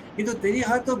বৈজ্ঞানিক, কিন্তু তিনি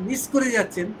হয়তো মিস করে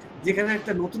যাচ্ছেন যেখানে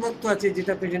একটা নতুনত্ব আছে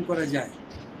যেটা পেটেন্ট করা যায়।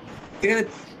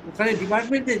 ওখানে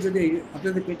ডিপার্টমেন্টে যদি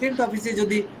আপনাদের পেটেন্ট অফিসে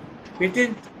যদি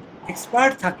পেটেন্ট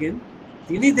এক্সপার্ট থাকেন,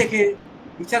 তিনি দেখে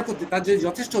বিচার করতে, তার যদি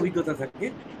যথেষ্ট অভিজ্ঞতা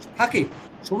থাকে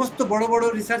সমস্ত বড় বড়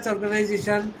research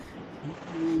organisation,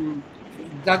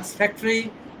 drugs factory,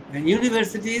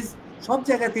 universities, সব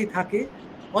জায়গাতেই থাকে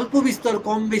অল্প বিস্তর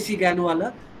কম বেশি জ্ঞানওয়ালা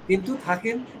কিন্তু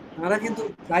থাকেন। তারা কিন্তু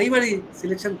প্রাইমারি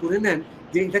সিলেকশন করে নেন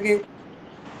যে এটাকে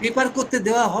পেপার করতে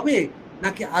দেওয়া হবে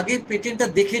নাকি আগে পেটেন্টটা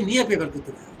দেখে নিয়ে পেপার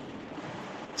করতে দেওয়া হবে।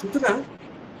 সুতরাং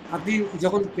আপনি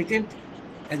যখন পেটেন্ট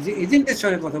এজেন্টের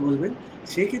সঙ্গে কথা বলবেন,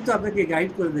 সে কিন্তু আপনাকে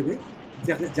গাইড করে দেবে,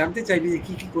 জানতে চাইবে যে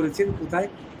কী করেছেন, কোথায়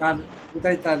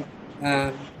তার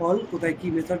ফল, কোথায় কি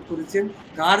মেথড করেছেন,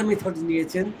 কার মেথড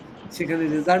নিয়েছেন, সেখানে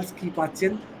রেজাল্টস কি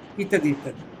পাচ্ছেন, ইত্যাদি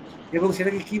ইত্যাদি। এবং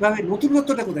সেটাকে কীভাবে,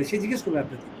 নতুনত্বটা কোথায় সে জিজ্ঞেস করবে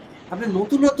আপনাকে, আপনার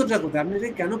নতুনত্বটা কোথায়, আপনি এটা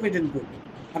কেন পেটেন্ট করবেন।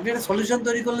 আপনি একটা সলিউশন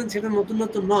তৈরি করলেন, সেটা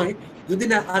নতুনত্ব নয় যদি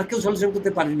না আর কেউ সলিউশন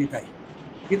করতে পারেনি তাই।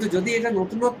 কিন্তু যদি এটা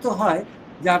নতুনত্ব হয়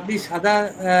যে আপনি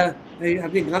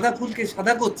আপনি গাঁদা ফুলকে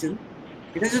সাদা করছেন,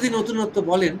 এটা যদি নতুনত্ব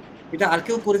বলেন, এটা আর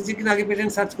কেউ করেছে কিনা আগে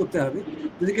পেটেন্ট সার্চ করতে হবে।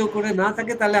 যদি কেউ করে না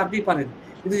থাকে তাহলে আপনি পারেন।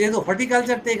 কিন্তু যেহেতু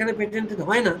হর্টিকালচারটা এখানে পেটেন্টেড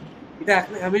হয় না, এটা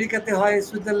আমেরিকাতে হয়,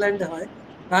 সুইজারল্যান্ডে হয়,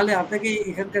 তাহলে আপনাকে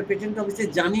এখানকার পেটেন্ট অফিসে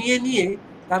জানিয়ে নিয়ে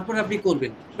তারপর আপনি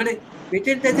করবেন। মানে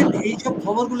পেটেন্ট এজেন্ট এইসব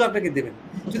খবরগুলো আপনাকে দেবেন।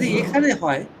 যদি এখানে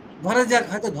হয়, ধরা যাক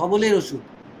হয়তো ধবলের ওষুধ,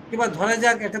 কিংবা ধরা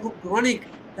যাক একটা খুব ক্রনিক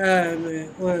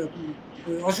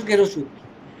অসুখের ওষুধ,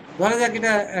 ধরা যাক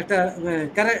এটা একটা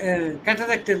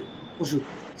ক্যাটারাক্টের ওষুধ,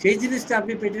 সেই জিনিসটা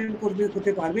আপনি পেটেন্ট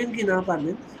করতে পারবেন কি না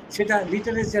পারবেন সেটা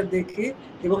লিটারেচার দেখে,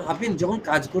 এবং আপনি যখন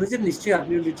কাজ করেছেন নিশ্চয়ই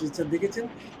আপনিও লিটারেচার দেখেছেন,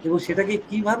 এবং সেটাকে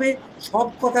কিভাবে সব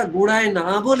কথা গোড়ায় না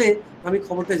বলে আমি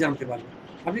খবরটা জানতে পারলাম।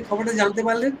 আপনি খবরটা জানতে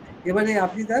পারলেন, এবারে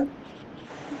আপনি তার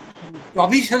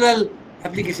প্রভিশনাল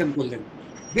অ্যাপ্লিকেশন করলেন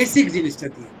বেসিক জিনিসটা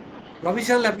দিয়ে।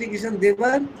 প্রভিশনাল অ্যাপ্লিকেশন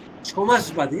দেবার 6 মাস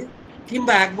বাদে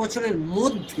কিংবা 1 বছরের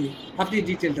মধ্যে আপনি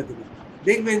ডিটেলটা দেবেন।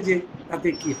 দেখবেন যে তাতে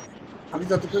কি হয়। আপনি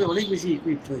ততক্ষণে অনেক বেশি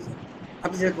ইকুইপড হয়ে যান।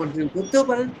 আপনি সেটা কন্টিনিউ করতেও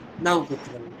পারেন, নাও করতে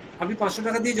পারেন। আপনি 500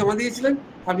 টাকা দিয়ে জমা দিয়েছিলেন,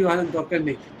 আপনি ভাবেন দরকার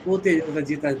নেই, ওতে ওটা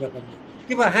জেতার ব্যাপার নেই,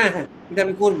 কিংবা হ্যাঁ হ্যাঁ এটা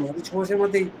আমি করবো, আপনি 6 মাসের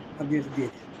মধ্যেই আপনি এটা দিয়ে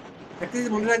দেন। একটা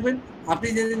জিনিস মনে রাখবেন, আপনি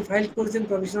যেদিন ফাইল করেছেন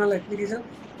প্রফেশনাল অ্যাপ্লিকেশন,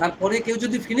 তারপরে কেউ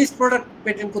যদি ফিনিশড প্রোডাক্ট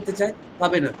পেটেন্ট করতে চায়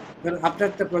পাবে না, কারণ আপনার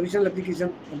একটা প্রফেশনাল অ্যাপ্লিকেশন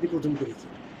আপনি প্রথম করেছেন।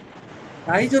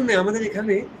 তাই জন্য আমাদের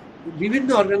এখানে বিভিন্ন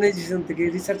অর্গানাইজেশন থেকে,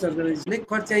 রিসার্চ অর্গানাইজেশন অনেক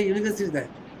খরচায় ইউনিভার্সিটি দেয়,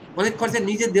 অনেক খরচা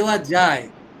নিজে দেওয়া যায়,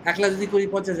 1 লাখ যদি করি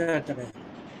 50,000 টাকা।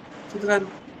 সুতরাং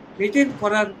পেটেন্ট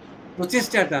করার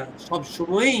প্রচেষ্টাটা সব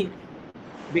সময়ই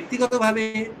ব্যক্তিগতভাবে,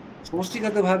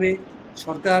 সমষ্টিগতভাবে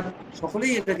সরকার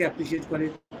সকলেই এটাকে অ্যাপ্রিসিয়েট করে,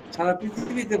 সারা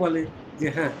পৃথিবীতে বলে যে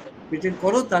হ্যাঁ পেটেন্ট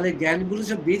করো, তাহলে জ্ঞানগুলো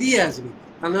সব বেরিয়ে আসবে,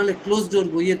 তা নাহলে ক্লোজ ডোর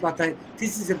বইয়ের পাতায়,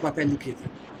 থিসিসের পাতায় লুকিয়ে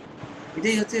থাকে।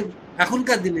 এটাই হচ্ছে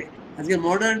এখনকার দিনে, আজকে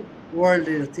মডার্ন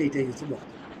ওয়ার্ল্ডের হচ্ছে এটাই হচ্ছে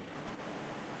বক্তব্য।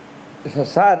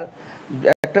 স্যার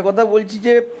একটা কথা বলছি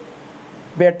যে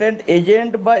পেটেন্ট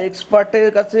এজেন্ট বা এক্সপার্টের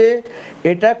কাছে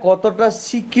এটা কতটা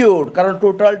সিকিউর, কারণ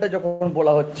টোটালটা যখন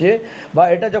বলা হচ্ছে বা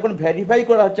এটা যখন ভেরিফাই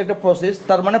করা হচ্ছে একটা প্রসেস,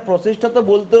 তার মানে প্রসেসটা তো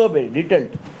বলতে হবে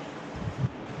ডিটেলড,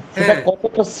 সেটা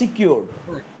কতটা সিকিউর।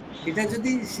 এটা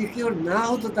যদি সিকিউর না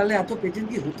হতো তাহলে এত পেটেন্ট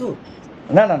কি হতো?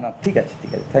 না না না, ঠিক আছে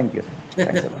ঠিক আছে, thank you.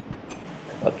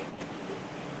 Okay.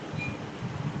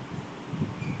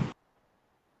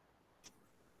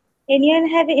 Anyone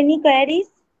have any queries?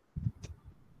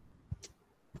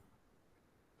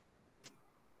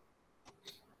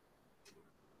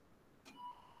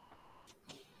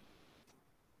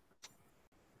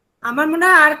 আমার মনে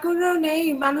হয় আর কোনো নেই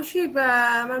মানুষই,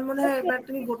 আমার মনে হয় এবার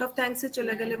তুমি ভোট অফ থ্যাঙ্কস এ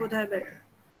চলে গেলে বোধহয় better।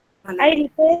 I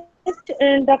request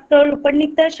Dr.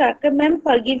 Ruparnita Sarkar ma'am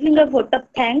for giving a vote of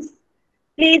thanks.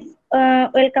 Please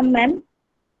welcome ma'am.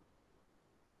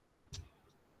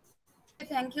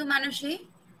 Thank you, Manushi.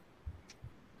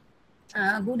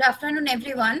 Good afternoon,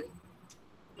 everyone.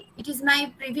 It is my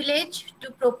privilege to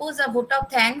propose a vote of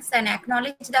thanks and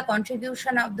acknowledge the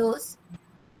contribution of those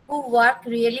who work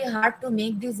really hard to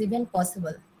make this event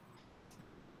possible.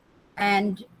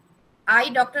 And I,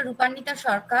 Dr. Ruparnita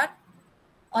Sarkar,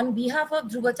 on behalf of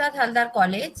Dhruba Halder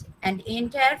College and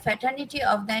entire fraternity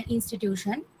of the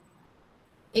institution,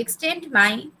 extend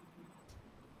my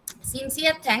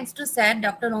sincere thanks to Sir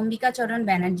Dr. Ombika Charan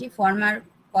Banerjee, former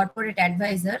corporate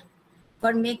advisor,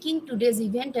 for making today's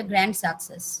event a grand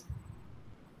success.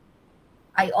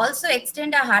 I also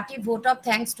extend a hearty vote of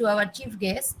thanks to our chief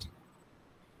guest,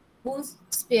 who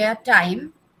spared time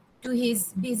to his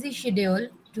busy schedule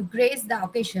to grace the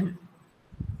occasion.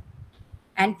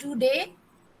 And today,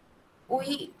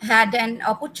 we had an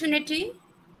opportunity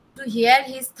to hear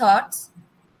his thoughts,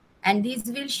 and this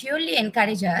will surely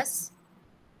encourage us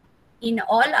in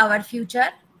all our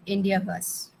future endeavors.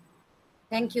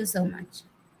 Thank you so much.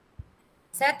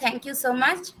 Sir, thank you so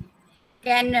much.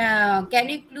 Can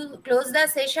you close the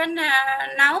session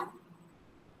now?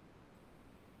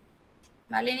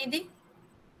 Malinidhi?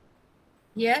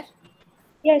 Here?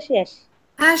 Yes, yes.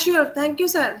 হ্যাঁ sure, thank you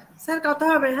sir. Sir কথা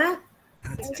হবে, হ্যাঁ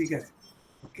ঠিক আছে,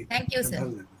 ওকে, Thank you, sir.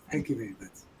 Thank you very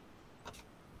much.